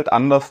umgestellt?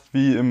 Anders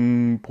wie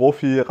im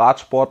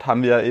Profi-Radsport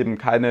haben wir eben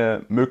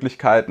keine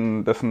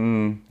Möglichkeiten, dass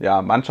ein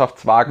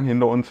Mannschaftswagen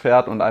hinter uns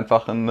fährt und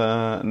einfach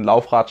ein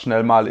Laufrad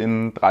schnell mal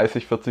in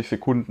 30, 40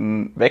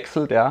 Sekunden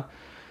wechselt. Ja.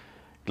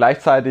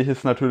 Gleichzeitig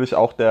ist natürlich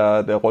auch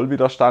der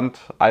Rollwiderstand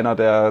einer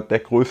der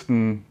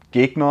größten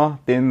Gegner,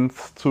 den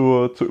es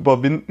zu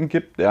überwinden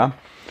gibt. Ja.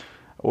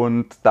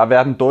 Und da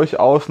werden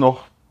durchaus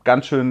noch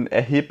ganz schön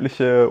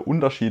erhebliche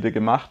Unterschiede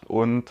gemacht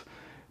und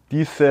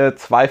diese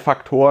zwei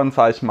Faktoren,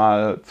 sag ich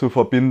mal, zu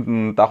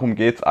verbinden, darum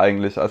geht's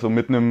eigentlich. Also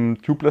mit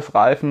einem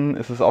Tubeless-Reifen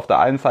ist es auf der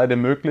einen Seite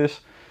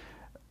möglich,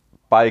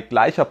 bei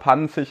gleicher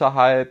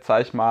Pannensicherheit,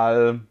 sag ich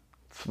mal,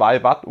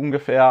 2 Watt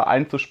ungefähr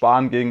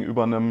einzusparen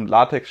gegenüber einem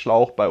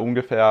Latexschlauch bei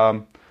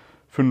ungefähr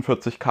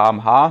 45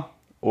 km/h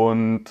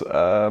und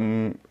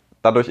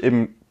dadurch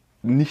eben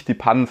nicht die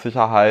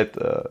Pannensicherheit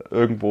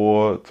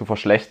irgendwo zu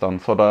verschlechtern,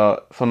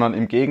 sondern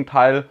im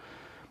Gegenteil,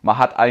 man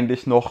hat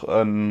eigentlich noch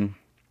eine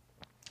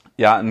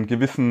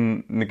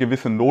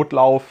gewisse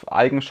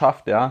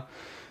Notlaufeigenschaft, ja.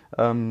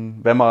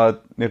 Wenn man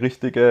eine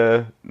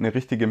richtige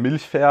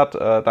Milch fährt,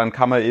 dann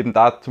kann man eben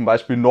da zum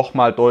Beispiel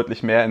nochmal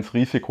deutlich mehr ins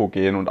Risiko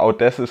gehen. Und auch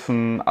das ist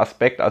ein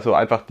Aspekt, also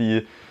einfach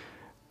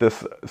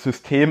das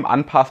System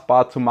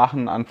anpassbar zu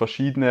machen an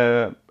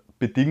verschiedene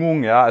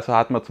Bedingungen. Ja. Also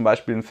hat man zum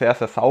Beispiel einen sehr,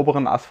 sehr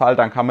sauberen Asphalt,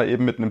 dann kann man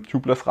eben mit einem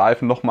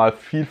Tubeless-Reifen nochmal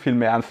viel, viel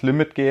mehr ans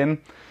Limit gehen,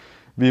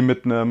 wie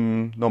mit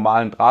einem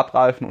normalen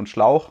Drahtreifen und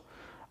Schlauch.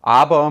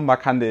 Aber man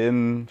kann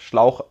den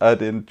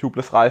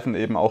Tubeless-Reifen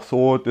eben auch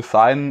so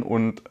designen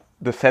und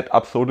das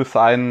Setup so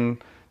designen,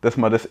 dass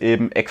man das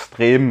eben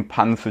extrem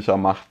pannensicher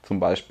macht zum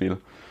Beispiel.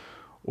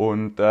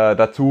 Und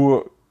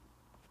dazu,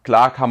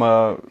 klar, kann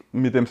man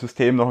mit dem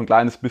System noch ein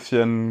kleines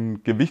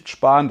bisschen Gewicht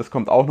sparen, das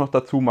kommt auch noch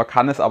dazu. Man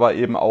kann es aber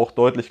eben auch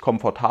deutlich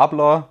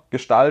komfortabler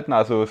gestalten.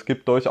 Also es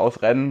gibt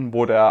durchaus Rennen,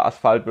 wo der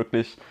Asphalt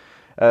wirklich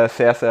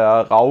sehr,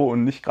 sehr rau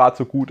und nicht gerade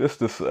so gut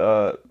ist. Das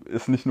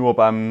ist nicht nur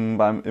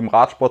im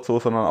Radsport so,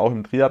 sondern auch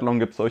im Triathlon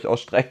gibt es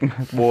durchaus Strecken,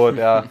 wo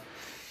der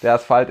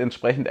Asphalt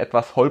entsprechend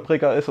etwas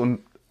holpriger ist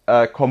und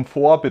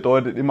Komfort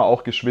bedeutet immer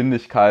auch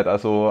Geschwindigkeit,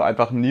 also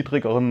einfach einen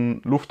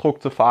niedrigeren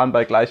Luftdruck zu fahren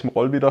bei gleichem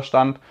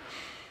Rollwiderstand.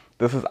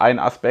 Das ist ein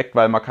Aspekt,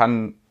 weil man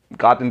kann,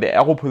 gerade in der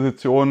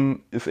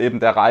Aero-Position ist eben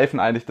der Reifen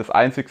eigentlich das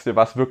Einzigste,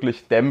 was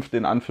wirklich dämpft,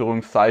 in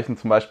Anführungszeichen,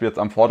 zum Beispiel jetzt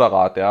am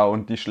Vorderrad. Ja.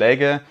 Und die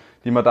Schläge,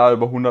 die man da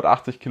über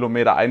 180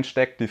 Kilometer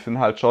einsteckt, die sind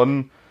halt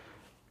schon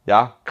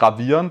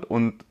gravierend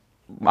und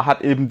man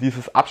hat eben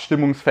dieses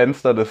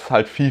Abstimmungsfenster, das ist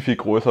halt viel, viel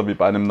größer wie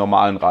bei einem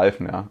normalen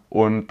Reifen, ja.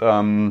 Und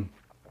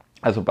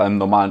also beim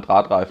normalen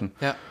Drahtreifen.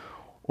 Ja.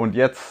 Und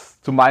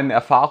jetzt zu meinen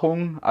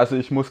Erfahrungen. Also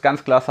ich muss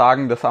ganz klar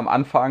sagen, dass am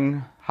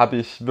Anfang habe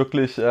ich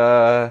wirklich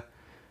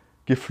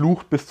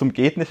geflucht bis zum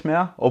geht nicht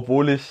mehr,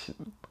 obwohl ich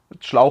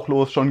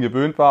schlauchlos schon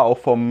gewöhnt war, auch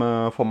vom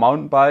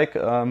Mountainbike,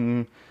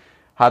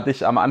 hatte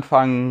ich am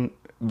Anfang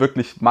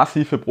wirklich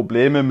massive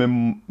Probleme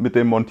mit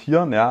dem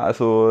Montieren, ja.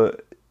 Also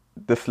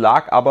das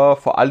lag aber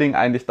vor allen Dingen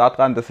eigentlich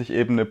daran, dass ich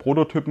eben eine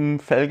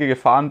Prototypenfelge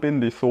gefahren bin,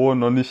 die so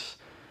noch nicht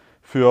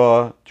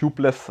für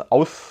Tubeless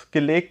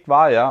ausgelegt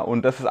war, ja.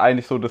 Und das ist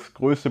eigentlich so das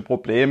größte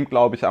Problem,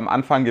 glaube ich, am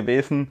Anfang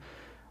gewesen,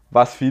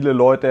 was viele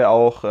Leute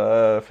auch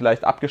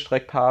vielleicht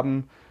abgestreckt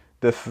haben,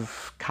 dass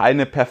es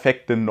keine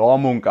perfekte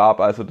Normung gab,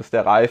 also dass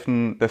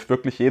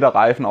wirklich jeder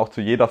Reifen auch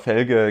zu jeder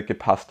Felge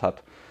gepasst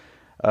hat.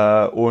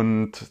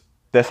 Und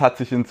das hat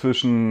sich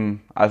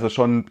inzwischen, also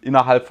schon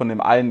innerhalb von dem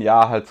einen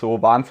Jahr halt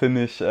so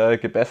wahnsinnig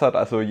gebessert.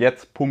 Also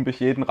jetzt pumpe ich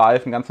jeden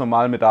Reifen ganz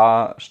normal mit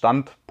der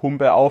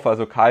Standpumpe auf,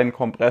 also kein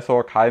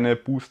Kompressor, keine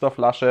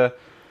Boosterflasche,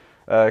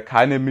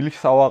 keine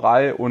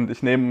Milchsauerei und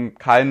ich nehme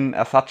keinen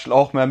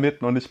Ersatzschlauch mehr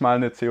mit, noch nicht mal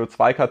eine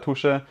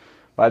CO2-Kartusche,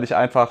 weil ich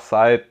einfach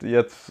seit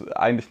jetzt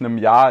eigentlich einem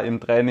Jahr im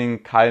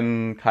Training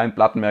kein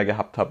Platten mehr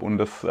gehabt habe und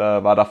das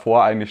war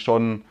davor eigentlich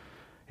schon,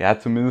 ja,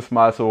 zumindest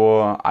mal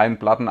so ein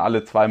Platten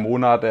alle 2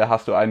 Monate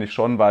hast du eigentlich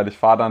schon, weil ich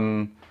fahre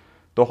dann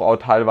doch auch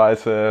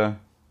teilweise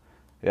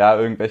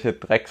irgendwelche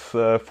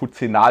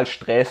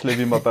Drecks-Fuzinalsträßle,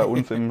 wie man bei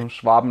uns im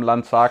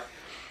Schwabenland sagt.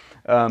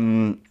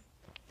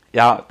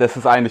 Das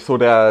ist eigentlich so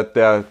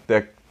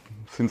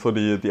sind so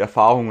die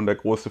Erfahrungen und der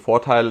große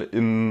Vorteil.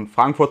 In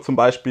Frankfurt zum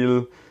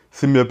Beispiel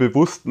sind wir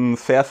bewusst ein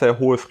sehr, sehr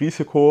hohes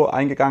Risiko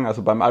eingegangen,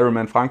 also beim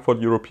Ironman Frankfurt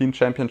European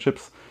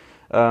Championships,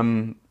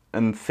 einen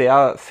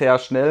sehr, sehr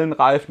schnellen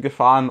Reifen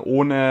gefahren,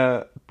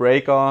 ohne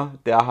Breaker,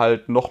 der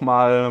halt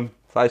nochmal,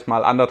 sag ich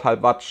mal,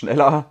 1,5 Watt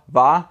schneller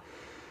war.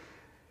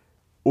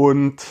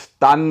 Und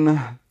dann,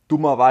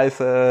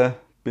 dummerweise,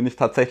 bin ich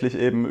tatsächlich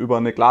eben über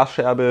eine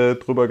Glasscherbe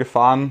drüber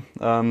gefahren.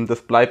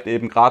 Das bleibt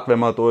eben gerade, wenn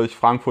man durch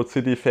Frankfurt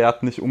City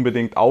fährt, nicht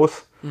unbedingt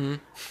aus. Mhm.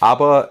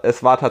 Aber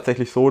es war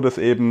tatsächlich so, dass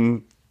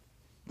eben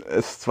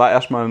es zwar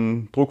erstmal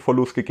einen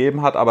Druckverlust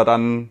gegeben hat, aber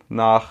dann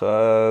nach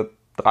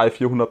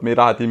 300-400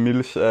 Meter hat die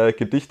Milch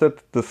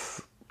gedichtet.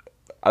 Das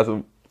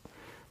also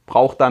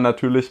braucht dann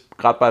natürlich,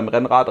 gerade beim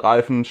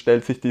Rennradreifen,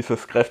 stellt sich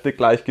dieses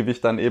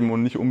Kräftegleichgewicht dann eben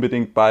und nicht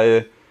unbedingt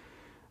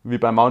wie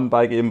beim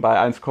Mountainbike eben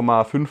bei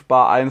 1,5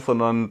 Bar ein,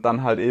 sondern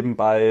dann halt eben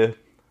bei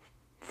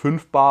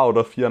 5 Bar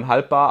oder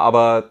 4,5 Bar.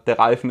 Aber der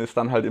Reifen ist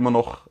dann halt immer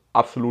noch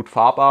absolut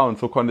fahrbar und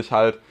so konnte ich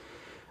halt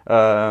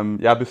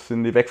bis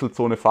in die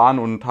Wechselzone fahren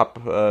und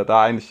habe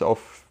da eigentlich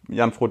auf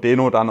Jan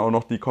Frodeno dann auch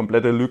noch die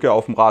komplette Lücke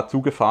auf dem Rad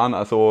zugefahren.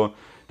 Also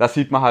da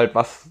sieht man halt,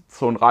 was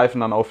so ein Reifen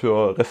dann auch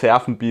für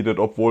Reserven bietet,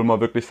 obwohl man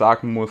wirklich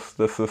sagen muss,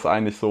 dass es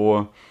eigentlich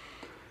so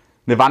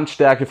eine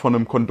Wandstärke von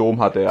einem Kondom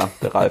hat, der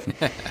Reifen.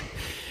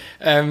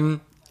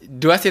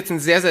 Du hast jetzt einen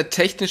sehr, sehr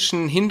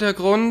technischen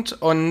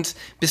Hintergrund und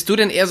bist du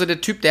denn eher so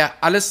der Typ, der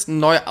alles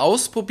neu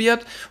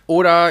ausprobiert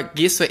oder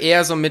gehst du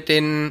eher so mit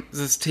den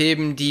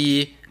Systemen,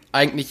 die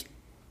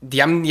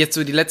haben jetzt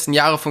so die letzten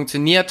Jahre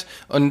funktioniert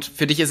und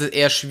für dich ist es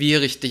eher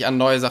schwierig, dich an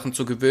neue Sachen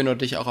zu gewöhnen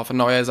und dich auch auf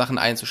neue Sachen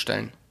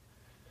einzustellen?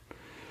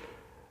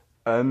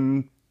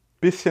 Ein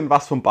bisschen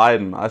was von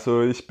beiden.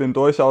 Also ich bin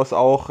durchaus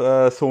auch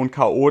so ein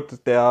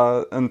Chaot,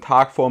 der einen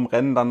Tag vorm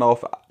Rennen dann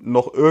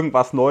noch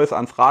irgendwas Neues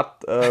ans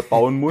Rad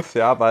bauen muss,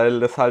 ja, weil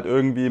das halt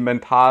irgendwie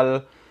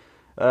mental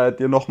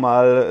dir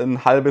nochmal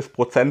ein halbes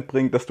Prozent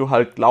bringt, dass du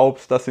halt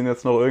glaubst, da sind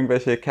jetzt noch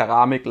irgendwelche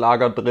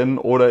Keramiklager drin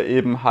oder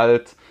eben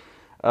halt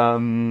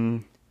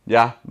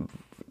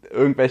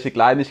irgendwelche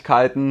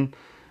Kleinigkeiten.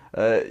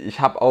 Ich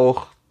habe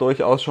auch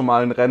durchaus schon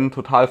mal ein Rennen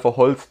total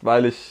verholzt,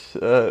 weil ich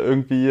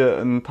irgendwie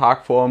einen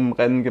Tag vorm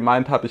Rennen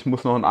gemeint habe, ich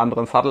muss noch einen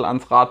anderen Sattel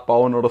ans Rad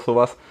bauen oder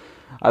sowas.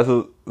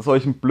 Also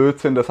solchen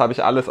Blödsinn, das habe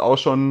ich alles auch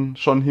schon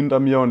hinter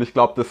mir und ich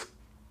glaube, das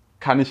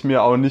kann ich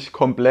mir auch nicht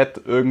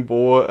komplett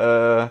irgendwo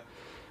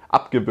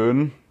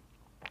abgewöhnen.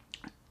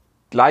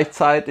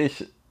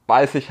 Gleichzeitig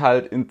weiß ich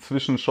halt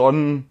inzwischen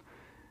schon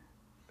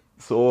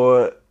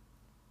so,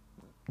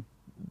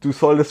 du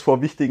solltest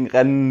vor wichtigen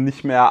Rennen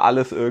nicht mehr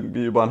alles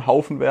irgendwie über den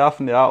Haufen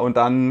werfen, ja, und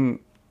dann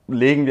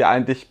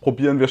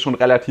probieren wir schon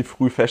relativ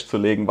früh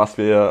festzulegen, was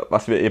wir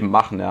eben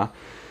machen, ja.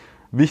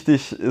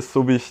 Wichtig ist,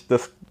 so wie ich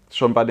das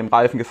schon bei dem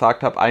Reifen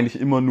gesagt habe, eigentlich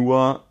immer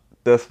nur,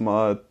 dass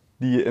man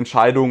die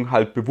Entscheidung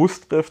halt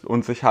bewusst trifft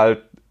und sich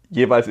halt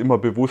jeweils immer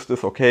bewusst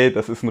ist, okay,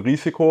 das ist ein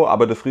Risiko,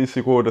 aber das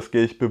Risiko, das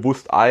gehe ich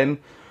bewusst ein.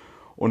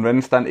 Und wenn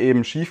es dann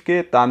eben schief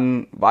geht,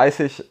 dann weiß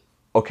ich,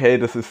 okay,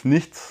 das ist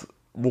nichts,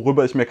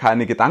 worüber ich mir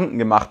keine Gedanken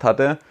gemacht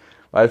hatte,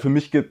 weil für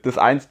mich gibt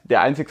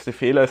der einzigste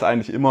Fehler ist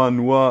eigentlich immer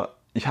nur,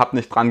 ich habe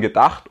nicht dran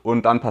gedacht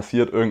und dann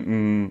passiert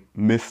irgendein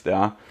Mist,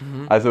 ja.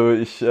 Also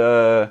ich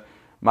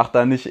mache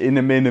da nicht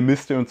eine Mene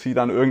Miste und ziehe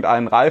dann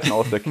irgendeinen Reifen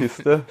aus der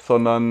Kiste,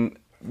 sondern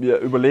wir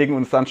überlegen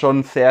uns dann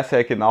schon sehr,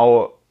 sehr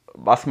genau,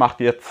 was macht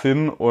jetzt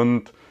Sinn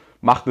und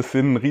macht es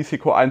Sinn, ein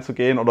Risiko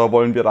einzugehen oder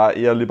wollen wir da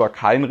eher lieber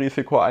kein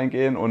Risiko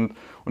eingehen und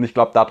ich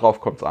glaube,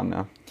 darauf kommt es an,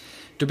 ja.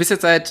 Du bist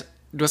jetzt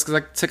du hast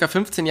gesagt, circa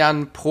 15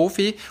 Jahren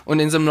Profi und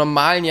in so einem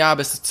normalen Jahr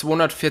bist du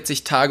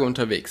 240 Tage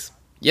unterwegs.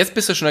 Jetzt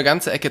bist du schon eine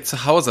ganze Ecke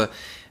zu Hause.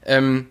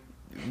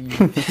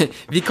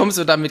 Wie kommst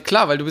du damit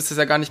klar? Weil du bist es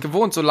ja gar nicht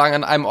gewohnt, so lange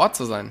an einem Ort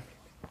zu sein.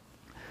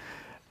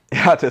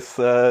 Ja,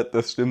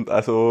 das stimmt.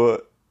 Also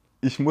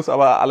ich muss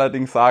aber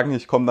allerdings sagen,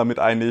 ich komme damit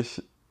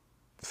eigentlich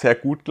sehr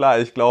gut klar.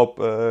 Ich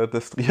glaube,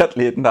 dass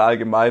Triathleten da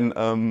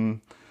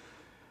allgemein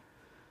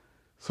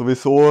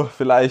sowieso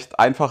vielleicht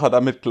einfacher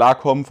damit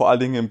klarkommen. Vor allen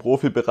Dingen im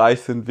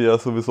Profibereich sind wir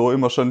sowieso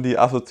immer schon die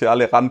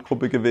asoziale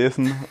Randgruppe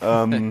gewesen.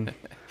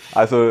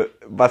 Also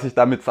was ich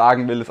damit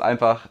sagen will, ist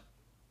einfach,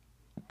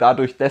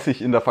 dadurch, dass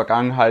ich in der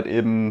Vergangenheit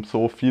eben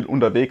so viel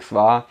unterwegs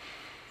war,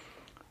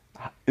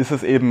 ist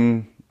es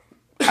eben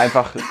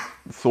einfach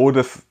so,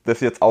 dass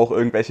jetzt auch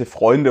irgendwelche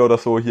Freunde oder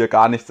so hier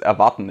gar nichts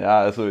erwarten. Ja?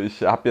 Also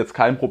ich habe jetzt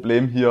kein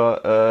Problem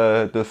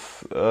hier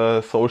das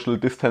Social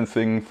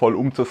Distancing voll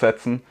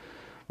umzusetzen,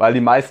 weil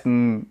die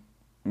meisten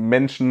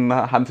Menschen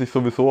haben sich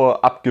sowieso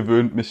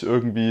abgewöhnt, mich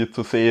irgendwie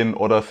zu sehen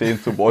oder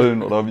sehen zu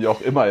wollen oder wie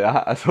auch immer.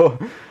 Ja? Also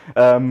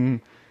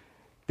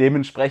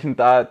dementsprechend,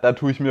 da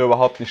tue ich mir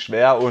überhaupt nicht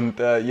schwer und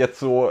jetzt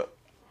so,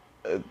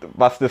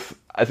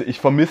 also ich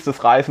vermisse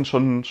das Reisen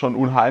schon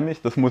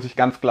unheimlich, das muss ich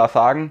ganz klar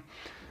sagen.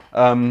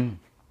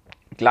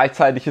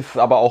 Gleichzeitig ist es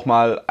aber auch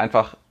mal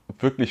einfach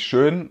wirklich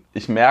schön.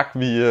 Ich merke,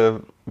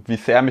 wie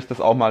sehr mich das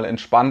auch mal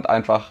entspannt,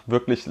 einfach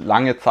wirklich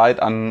lange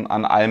Zeit an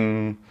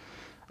einem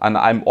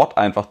Ort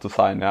einfach zu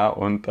sein, ja.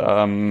 Und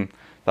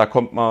da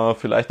kommt man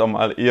vielleicht auch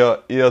mal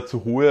eher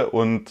zur Ruhe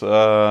und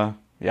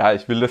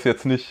ich will das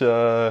jetzt nicht.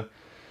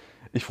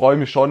 Ich freue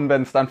mich schon,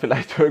 wenn es dann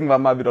vielleicht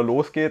irgendwann mal wieder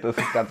losgeht, das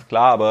ist ganz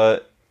klar.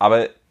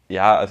 Aber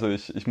ja, also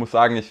ich muss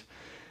sagen,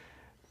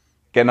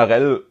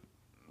 generell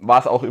war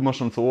es auch immer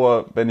schon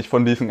so, wenn ich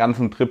von diesen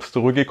ganzen Trips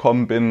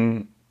zurückgekommen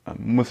bin,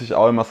 muss ich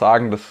auch immer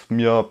sagen, dass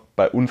mir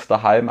bei uns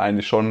daheim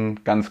eigentlich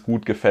schon ganz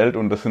gut gefällt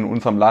und das in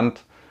unserem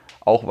Land,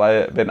 auch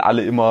weil, wenn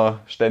alle immer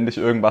ständig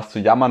irgendwas zu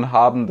jammern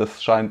haben,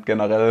 das scheint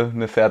generell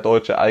eine sehr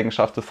deutsche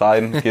Eigenschaft zu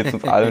sein, geht es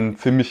uns allen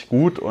ziemlich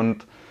gut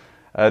und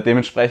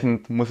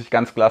dementsprechend muss ich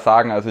ganz klar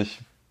sagen, also ich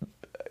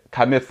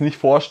kann mir jetzt nicht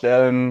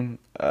vorstellen,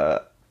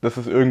 dass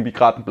es irgendwie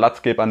gerade einen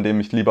Platz gäbe, an dem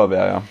ich lieber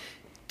wäre. Ja.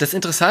 Das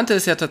Interessante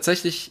ist ja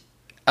tatsächlich,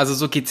 also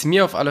so geht's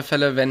mir auf alle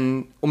Fälle,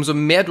 umso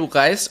mehr du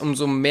reist,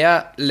 umso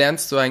mehr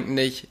lernst du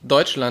eigentlich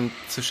Deutschland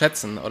zu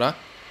schätzen, oder?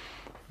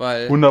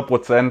 Weil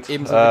 100%.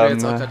 Ebenso wie du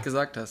jetzt auch gerade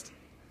gesagt hast.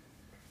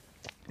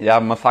 Ja,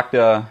 man sagt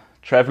ja,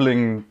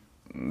 traveling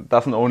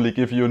doesn't only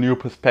give you a new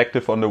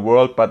perspective on the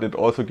world, but it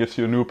also gives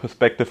you a new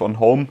perspective on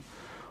home.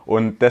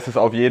 Und das ist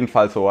auf jeden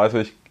Fall so. Also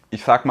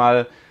ich sag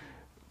mal,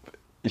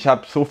 ich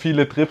habe so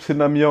viele Trips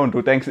hinter mir und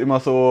du denkst immer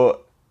so,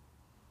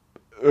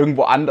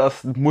 irgendwo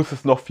anders muss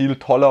es noch viel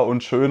toller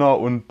und schöner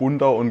und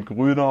bunter und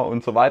grüner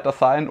und so weiter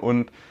sein.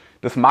 Und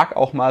das mag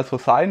auch mal so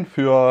sein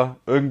für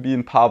irgendwie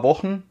ein paar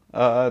Wochen.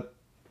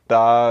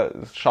 Da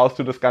schaust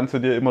du das Ganze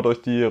dir immer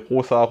durch die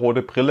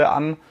rosa-rote Brille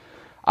an.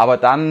 Aber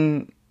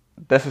dann,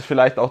 das ist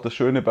vielleicht auch das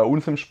Schöne bei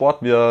uns im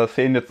Sport, wir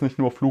sehen jetzt nicht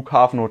nur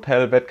Flughafen,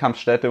 Hotel,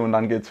 Wettkampfstätte und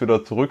dann geht's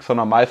wieder zurück,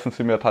 sondern meistens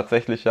sind wir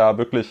tatsächlich ja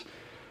wirklich,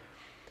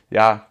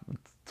 ja,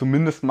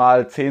 zumindest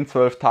mal 10,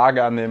 12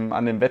 Tage an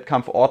dem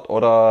Wettkampfort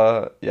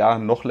oder ja,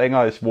 noch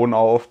länger. Ich wohne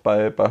auch oft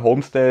bei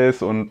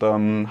Homestays und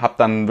habe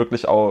dann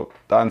wirklich auch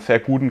da einen sehr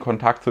guten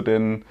Kontakt zu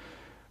den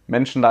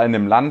Menschen da in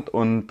dem Land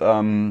und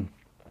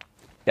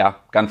ja,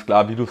 ganz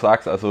klar, wie du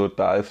sagst, also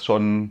da ist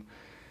schon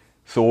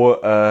so,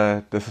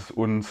 dass es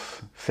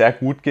uns sehr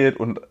gut geht,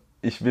 und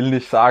ich will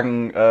nicht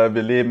sagen,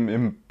 wir leben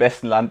im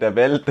besten Land der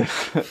Welt,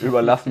 das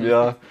überlassen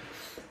wir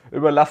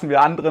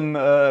anderen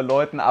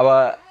Leuten,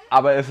 aber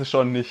es ist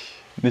schon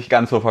nicht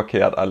ganz so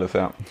verkehrt alles,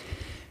 ja.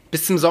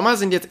 Bis zum Sommer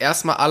sind jetzt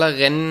erstmal alle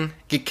Rennen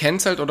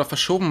gecancelt oder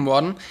verschoben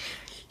worden.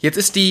 Jetzt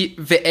ist die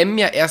WM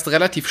ja erst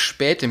relativ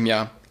spät im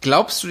Jahr.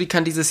 Glaubst du, die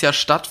kann dieses Jahr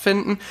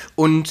stattfinden?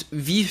 Und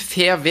wie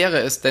fair wäre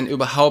es denn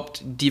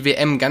überhaupt, die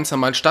WM ganz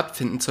normal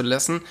stattfinden zu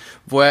lassen,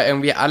 wo ja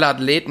irgendwie alle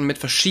Athleten mit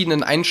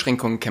verschiedenen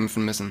Einschränkungen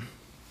kämpfen müssen?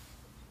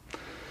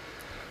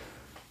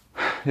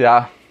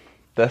 Ja,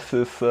 das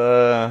ist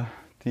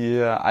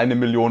die 1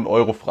 Million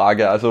Euro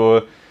Frage.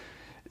 Also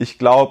ich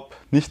glaube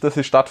nicht, dass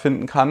sie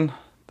stattfinden kann.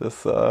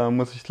 Das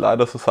muss ich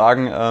leider so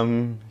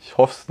sagen. Ich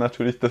hoffe es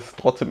natürlich, dass es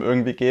trotzdem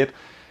irgendwie geht.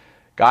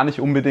 Gar nicht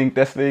unbedingt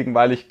deswegen,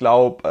 weil ich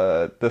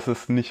glaube, dass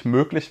es nicht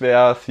möglich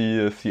wäre,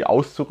 sie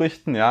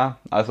auszurichten. Ja?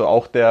 Also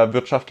auch der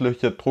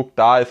wirtschaftliche Druck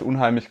da ist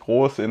unheimlich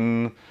groß.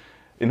 In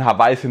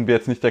Hawaii sind wir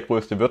jetzt nicht der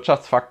größte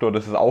Wirtschaftsfaktor,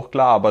 das ist auch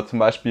klar, aber zum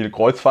Beispiel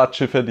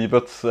Kreuzfahrtschiffe, die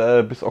wird es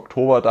bis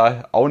Oktober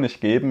da auch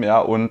nicht geben, ja,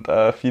 und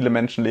viele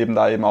Menschen leben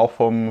da eben auch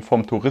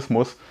vom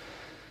Tourismus.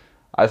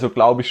 Also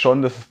glaube ich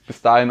schon, dass es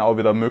bis dahin auch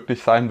wieder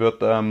möglich sein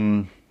wird,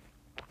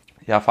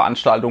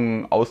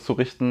 Veranstaltungen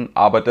auszurichten,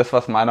 aber das,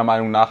 was meiner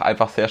Meinung nach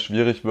einfach sehr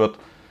schwierig wird,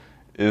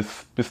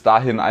 ist bis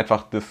dahin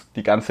einfach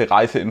die ganze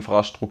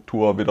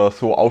Reiseinfrastruktur wieder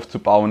so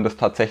aufzubauen, dass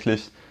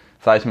tatsächlich,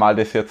 sag ich mal,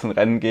 das jetzt ein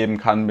Rennen geben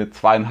kann mit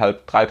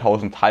 2.500,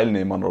 3.000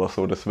 Teilnehmern oder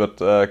so. Das wird,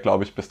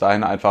 glaube ich, bis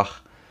dahin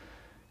einfach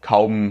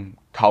kaum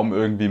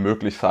irgendwie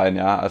möglich sein,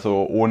 ja.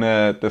 Also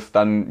ohne, dass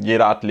dann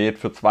jeder Athlet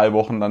für 2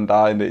 Wochen dann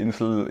da in der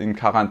Insel in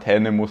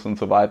Quarantäne muss und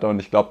so weiter. Und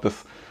ich glaube,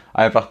 dass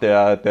einfach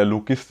der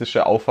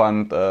logistische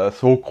Aufwand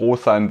so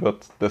groß sein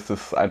wird, dass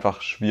es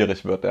einfach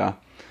schwierig wird, ja.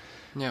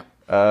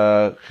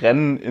 Ja.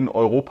 Rennen in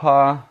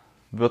Europa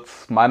wird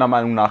es meiner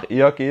Meinung nach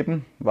eher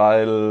geben,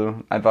 weil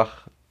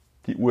einfach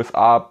die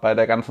USA bei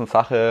der ganzen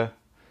Sache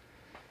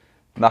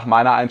nach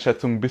meiner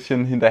Einschätzung ein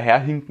bisschen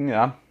hinterherhinken,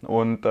 ja,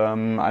 und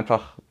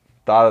einfach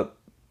da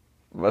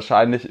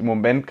wahrscheinlich im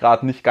Moment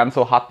gerade nicht ganz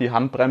so hart die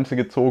Handbremse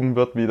gezogen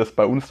wird, wie das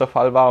bei uns der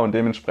Fall war, und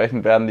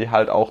dementsprechend werden die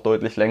halt auch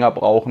deutlich länger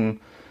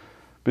brauchen,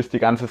 bis die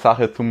ganze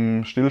Sache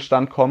zum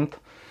Stillstand kommt.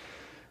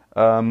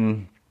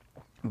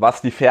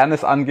 Was die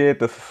Fairness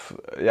angeht, das ist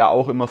ja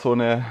auch immer so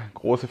eine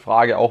große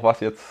Frage, auch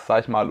was jetzt, sag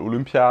ich mal,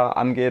 Olympia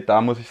angeht.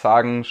 Da muss ich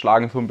sagen,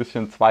 schlagen so ein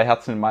bisschen 2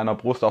 Herzen in meiner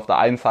Brust. Auf der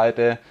einen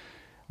Seite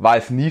war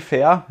es nie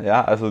fair,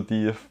 ja, also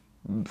die,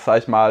 sag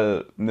ich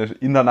mal, eine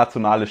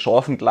internationale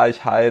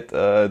Chancengleichheit,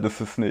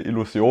 das ist eine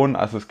Illusion.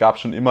 Also es gab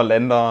schon immer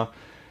Länder,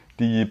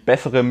 die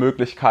bessere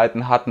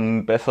Möglichkeiten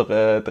hatten,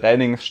 bessere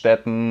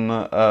Trainingsstätten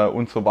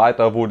und so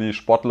weiter, wo die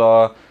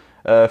Sportler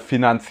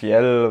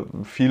finanziell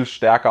viel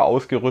stärker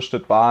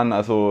ausgerüstet waren.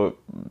 Also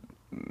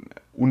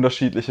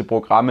unterschiedliche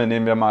Programme,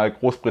 nehmen wir mal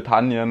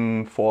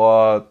Großbritannien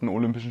vor den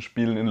Olympischen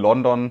Spielen in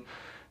London.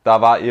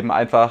 Da war eben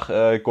einfach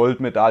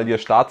Goldmedaille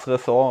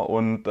Staatsressort,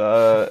 und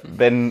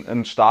wenn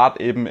ein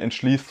Staat eben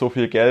entschließt, so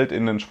viel Geld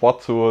in den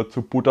Sport zu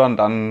buttern,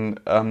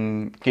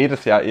 dann geht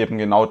es ja eben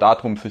genau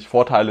darum, sich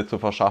Vorteile zu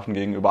verschaffen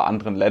gegenüber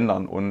anderen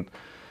Ländern, und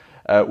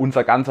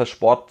unser ganzer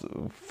Sport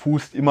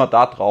fußt immer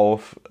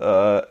darauf,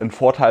 einen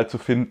Vorteil zu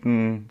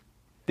finden,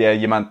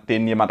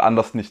 den jemand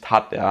anders nicht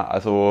hat. Ja?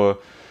 Also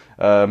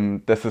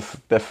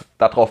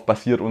darauf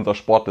basiert unser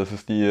Sport. Das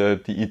ist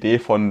die Idee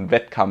von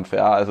Wettkampf.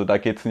 Ja? Also da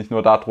geht es nicht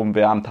nur darum,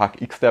 wer am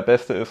Tag X der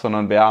Beste ist,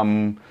 sondern wer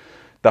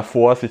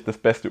davor sich das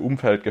beste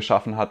Umfeld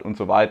geschaffen hat und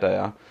so weiter.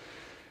 Ja?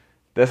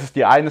 Das ist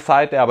die eine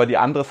Seite, aber die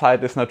andere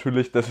Seite ist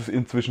natürlich, dass es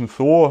inzwischen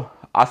so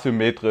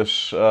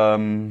asymmetrisch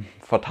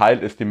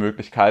verteilt ist, die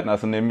Möglichkeiten.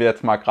 Also nehmen wir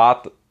jetzt mal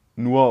gerade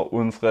nur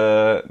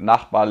unsere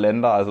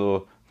Nachbarländer,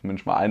 also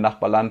zumindest mal ein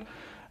Nachbarland,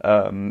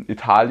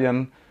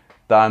 Italien,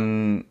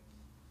 dann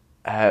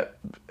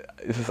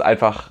ist es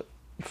einfach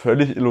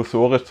völlig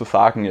illusorisch zu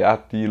sagen, ja,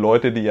 die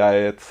Leute, die ja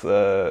jetzt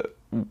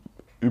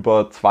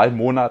über 2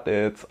 Monate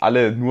jetzt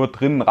alle nur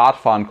drinnen Rad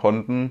fahren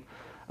konnten,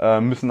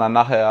 müssen dann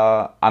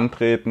nachher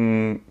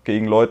antreten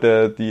gegen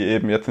Leute, die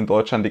eben jetzt in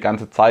Deutschland die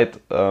ganze Zeit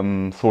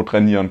so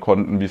trainieren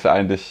konnten, wie sie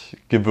eigentlich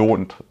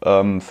gewohnt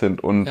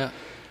sind. Und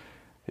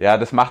ja,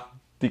 das macht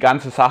die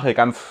ganze Sache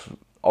ganz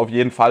auf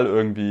jeden Fall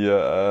irgendwie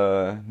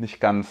nicht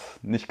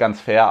ganz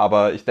fair.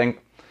 Aber ich denke,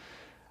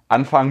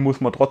 anfangen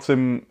muss man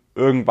trotzdem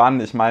irgendwann.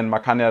 Ich meine,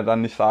 man kann ja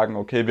dann nicht sagen,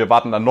 okay, wir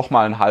warten dann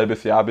nochmal ein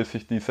halbes Jahr, bis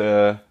sich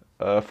diese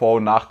Vor-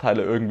 und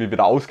Nachteile irgendwie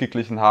wieder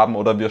ausgeglichen haben,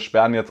 oder wir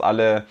sperren jetzt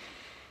alle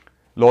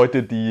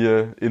Leute,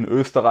 die in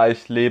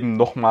Österreich leben,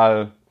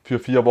 nochmal für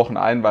 4 Wochen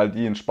ein, weil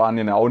die in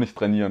Spanien ja auch nicht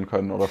trainieren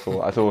können oder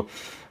so. Also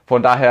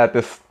von daher,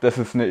 das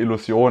ist eine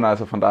Illusion.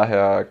 Also von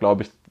daher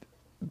glaube ich,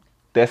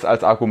 das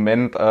als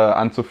Argument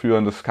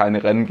anzuführen, dass es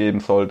keine Rennen geben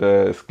sollte,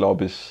 ist,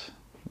 glaube ich,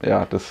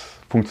 ja, das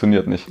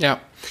funktioniert nicht. Ja,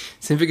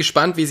 sind wir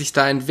gespannt, wie sich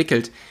da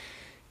entwickelt.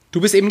 Du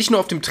bist eben nicht nur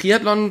auf dem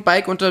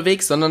Triathlon-Bike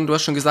unterwegs, sondern du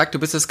hast schon gesagt, du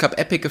bist das Cup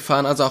Epic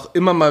gefahren, also auch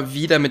immer mal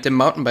wieder mit dem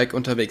Mountainbike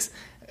unterwegs.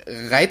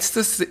 Reizt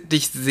es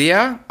dich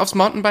sehr, aufs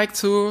Mountainbike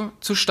zu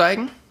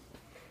steigen?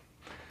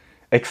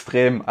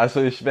 Extrem.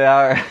 Also ich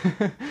wäre,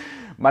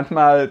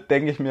 manchmal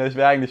denke ich mir, ich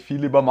wäre eigentlich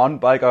viel lieber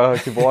Mountainbiker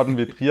geworden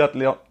wie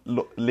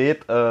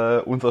Triathlet.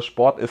 Unser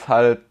Sport ist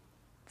halt,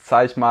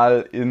 sag ich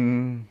mal,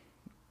 in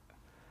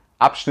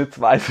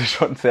abschnittsweise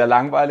schon sehr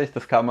langweilig,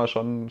 das kann man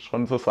schon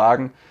so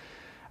sagen.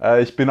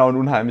 Ich bin auch ein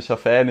unheimlicher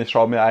Fan, ich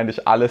schaue mir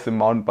eigentlich alles im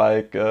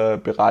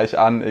Mountainbike-Bereich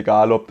an,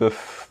 egal ob das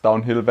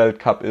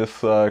Downhill-Weltcup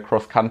ist,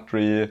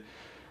 Cross-Country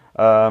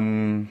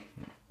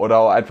oder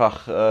auch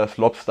einfach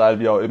Slopestyle,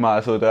 wie auch immer.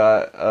 Also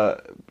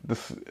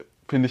das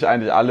finde ich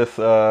eigentlich alles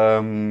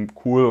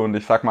cool und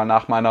ich sag mal,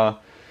 nach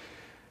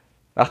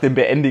dem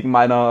Beendigen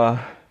meiner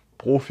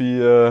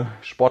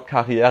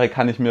Profi-Sportkarriere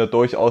kann ich mir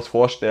durchaus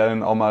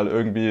vorstellen, auch mal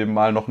irgendwie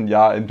mal noch ein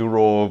Jahr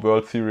Enduro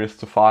World Series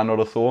zu fahren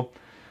oder so.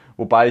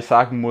 Wobei ich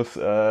sagen muss,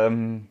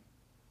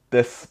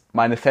 dass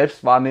meine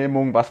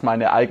Selbstwahrnehmung, was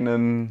meine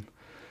eigenen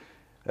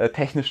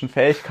technischen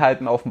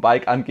Fähigkeiten auf dem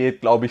Bike angeht,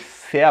 glaube ich,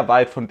 sehr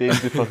weit von dem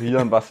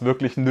differieren, was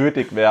wirklich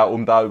nötig wäre,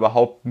 um da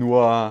überhaupt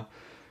nur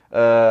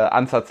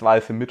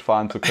ansatzweise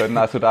mitfahren zu können.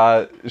 Also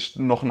da ist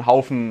noch ein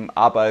Haufen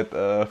Arbeit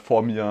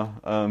vor mir.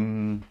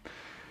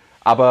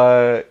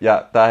 Aber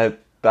ja, da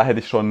hätte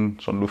ich schon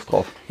Lust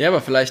drauf. Ja, aber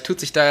vielleicht tut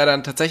sich da ja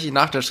dann tatsächlich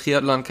nach der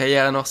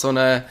Triathlon-Karriere noch so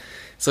eine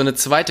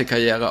zweite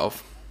Karriere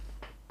auf.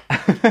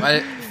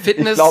 Weil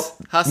Fitness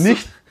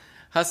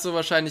hast du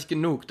wahrscheinlich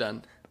genug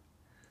dann.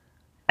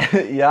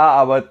 Ja,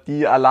 aber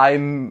die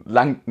allein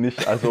langt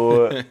nicht.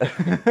 Also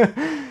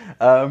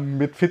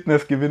mit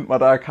Fitness gewinnt man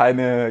da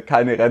keine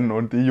Rennen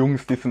und die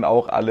Jungs, die sind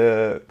auch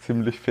alle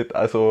ziemlich fit.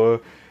 Also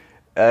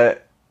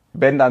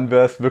wenn, dann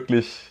wäre es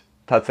wirklich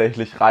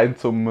tatsächlich rein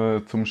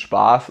zum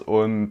Spaß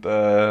und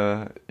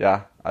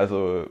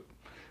also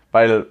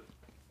weil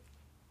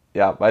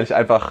ich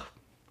einfach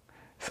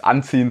es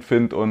anziehend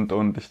finde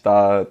und ich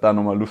da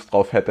nochmal Lust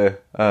drauf hätte.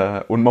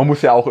 Und man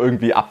muss ja auch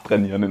irgendwie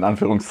abtrainieren, in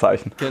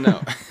Anführungszeichen. Genau.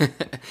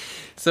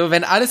 So,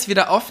 wenn alles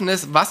wieder offen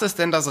ist, was ist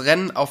denn das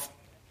Rennen, auf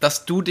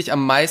das du dich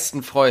am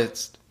meisten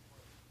freust?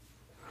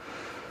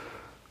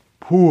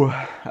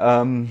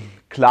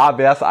 Klar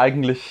wäre es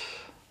eigentlich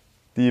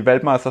die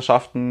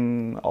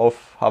Weltmeisterschaften auf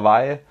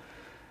Hawaii.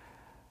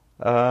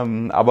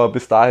 Aber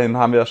bis dahin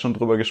haben wir ja schon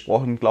drüber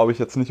gesprochen, glaube ich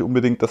jetzt nicht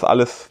unbedingt, dass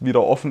alles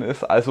wieder offen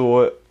ist.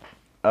 Also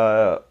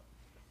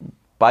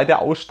bei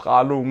der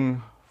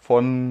Ausstrahlung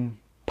von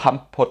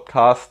Pump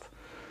Podcast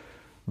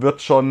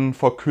wird schon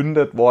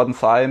verkündet worden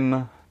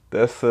sein,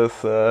 dass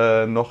es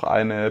noch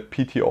eine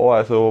PTO,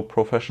 also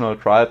Professional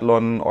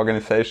Triathlon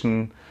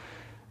Organization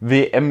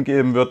WM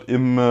geben wird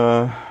im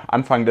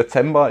Anfang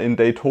Dezember in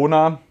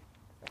Daytona.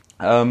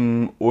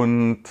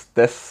 Und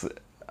das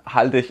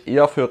halte ich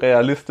eher für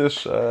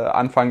realistisch,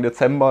 Anfang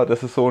Dezember.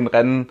 Das ist so ein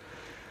Rennen,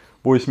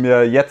 wo ich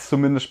mir jetzt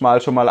zumindest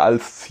schon mal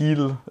als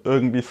Ziel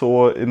irgendwie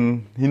so in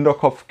den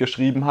Hinterkopf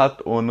geschrieben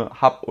habe und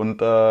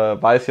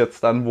weiß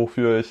jetzt dann,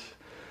 wofür ich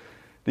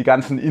die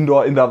ganzen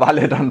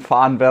Indoor-Intervalle dann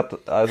fahren werde.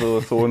 Also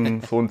so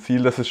ein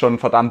Ziel, das ist schon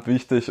verdammt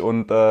wichtig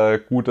und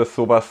gut, dass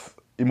sowas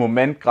im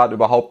Moment gerade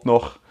überhaupt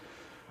noch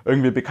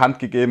irgendwie bekannt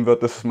gegeben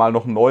wird, dass es mal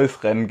noch ein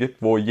neues Rennen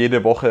gibt, wo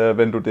jede Woche,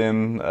 wenn du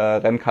den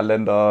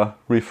Rennkalender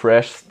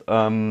refreshst,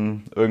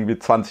 irgendwie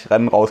 20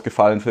 Rennen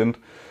rausgefallen sind.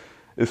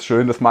 Ist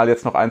schön, dass mal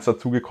jetzt noch eins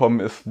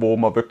dazugekommen ist, wo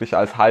man wirklich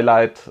als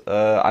Highlight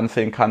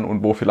ansehen kann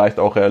und wo vielleicht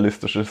auch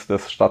realistisch ist,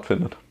 dass es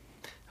stattfindet.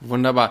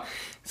 Wunderbar.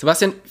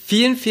 Sebastian,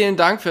 vielen, vielen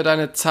Dank für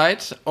deine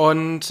Zeit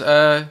und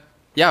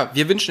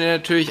wir wünschen dir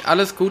natürlich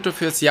alles Gute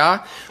fürs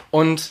Jahr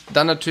und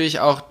dann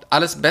natürlich auch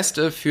alles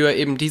Beste für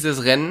eben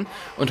dieses Rennen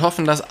und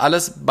hoffen, dass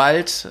alles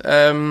bald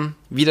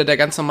wieder der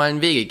ganz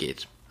normalen Wege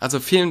geht. Also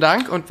vielen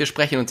Dank und wir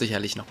sprechen uns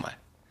sicherlich nochmal.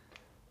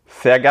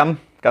 Sehr gern,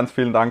 ganz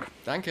vielen Dank.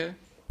 Danke.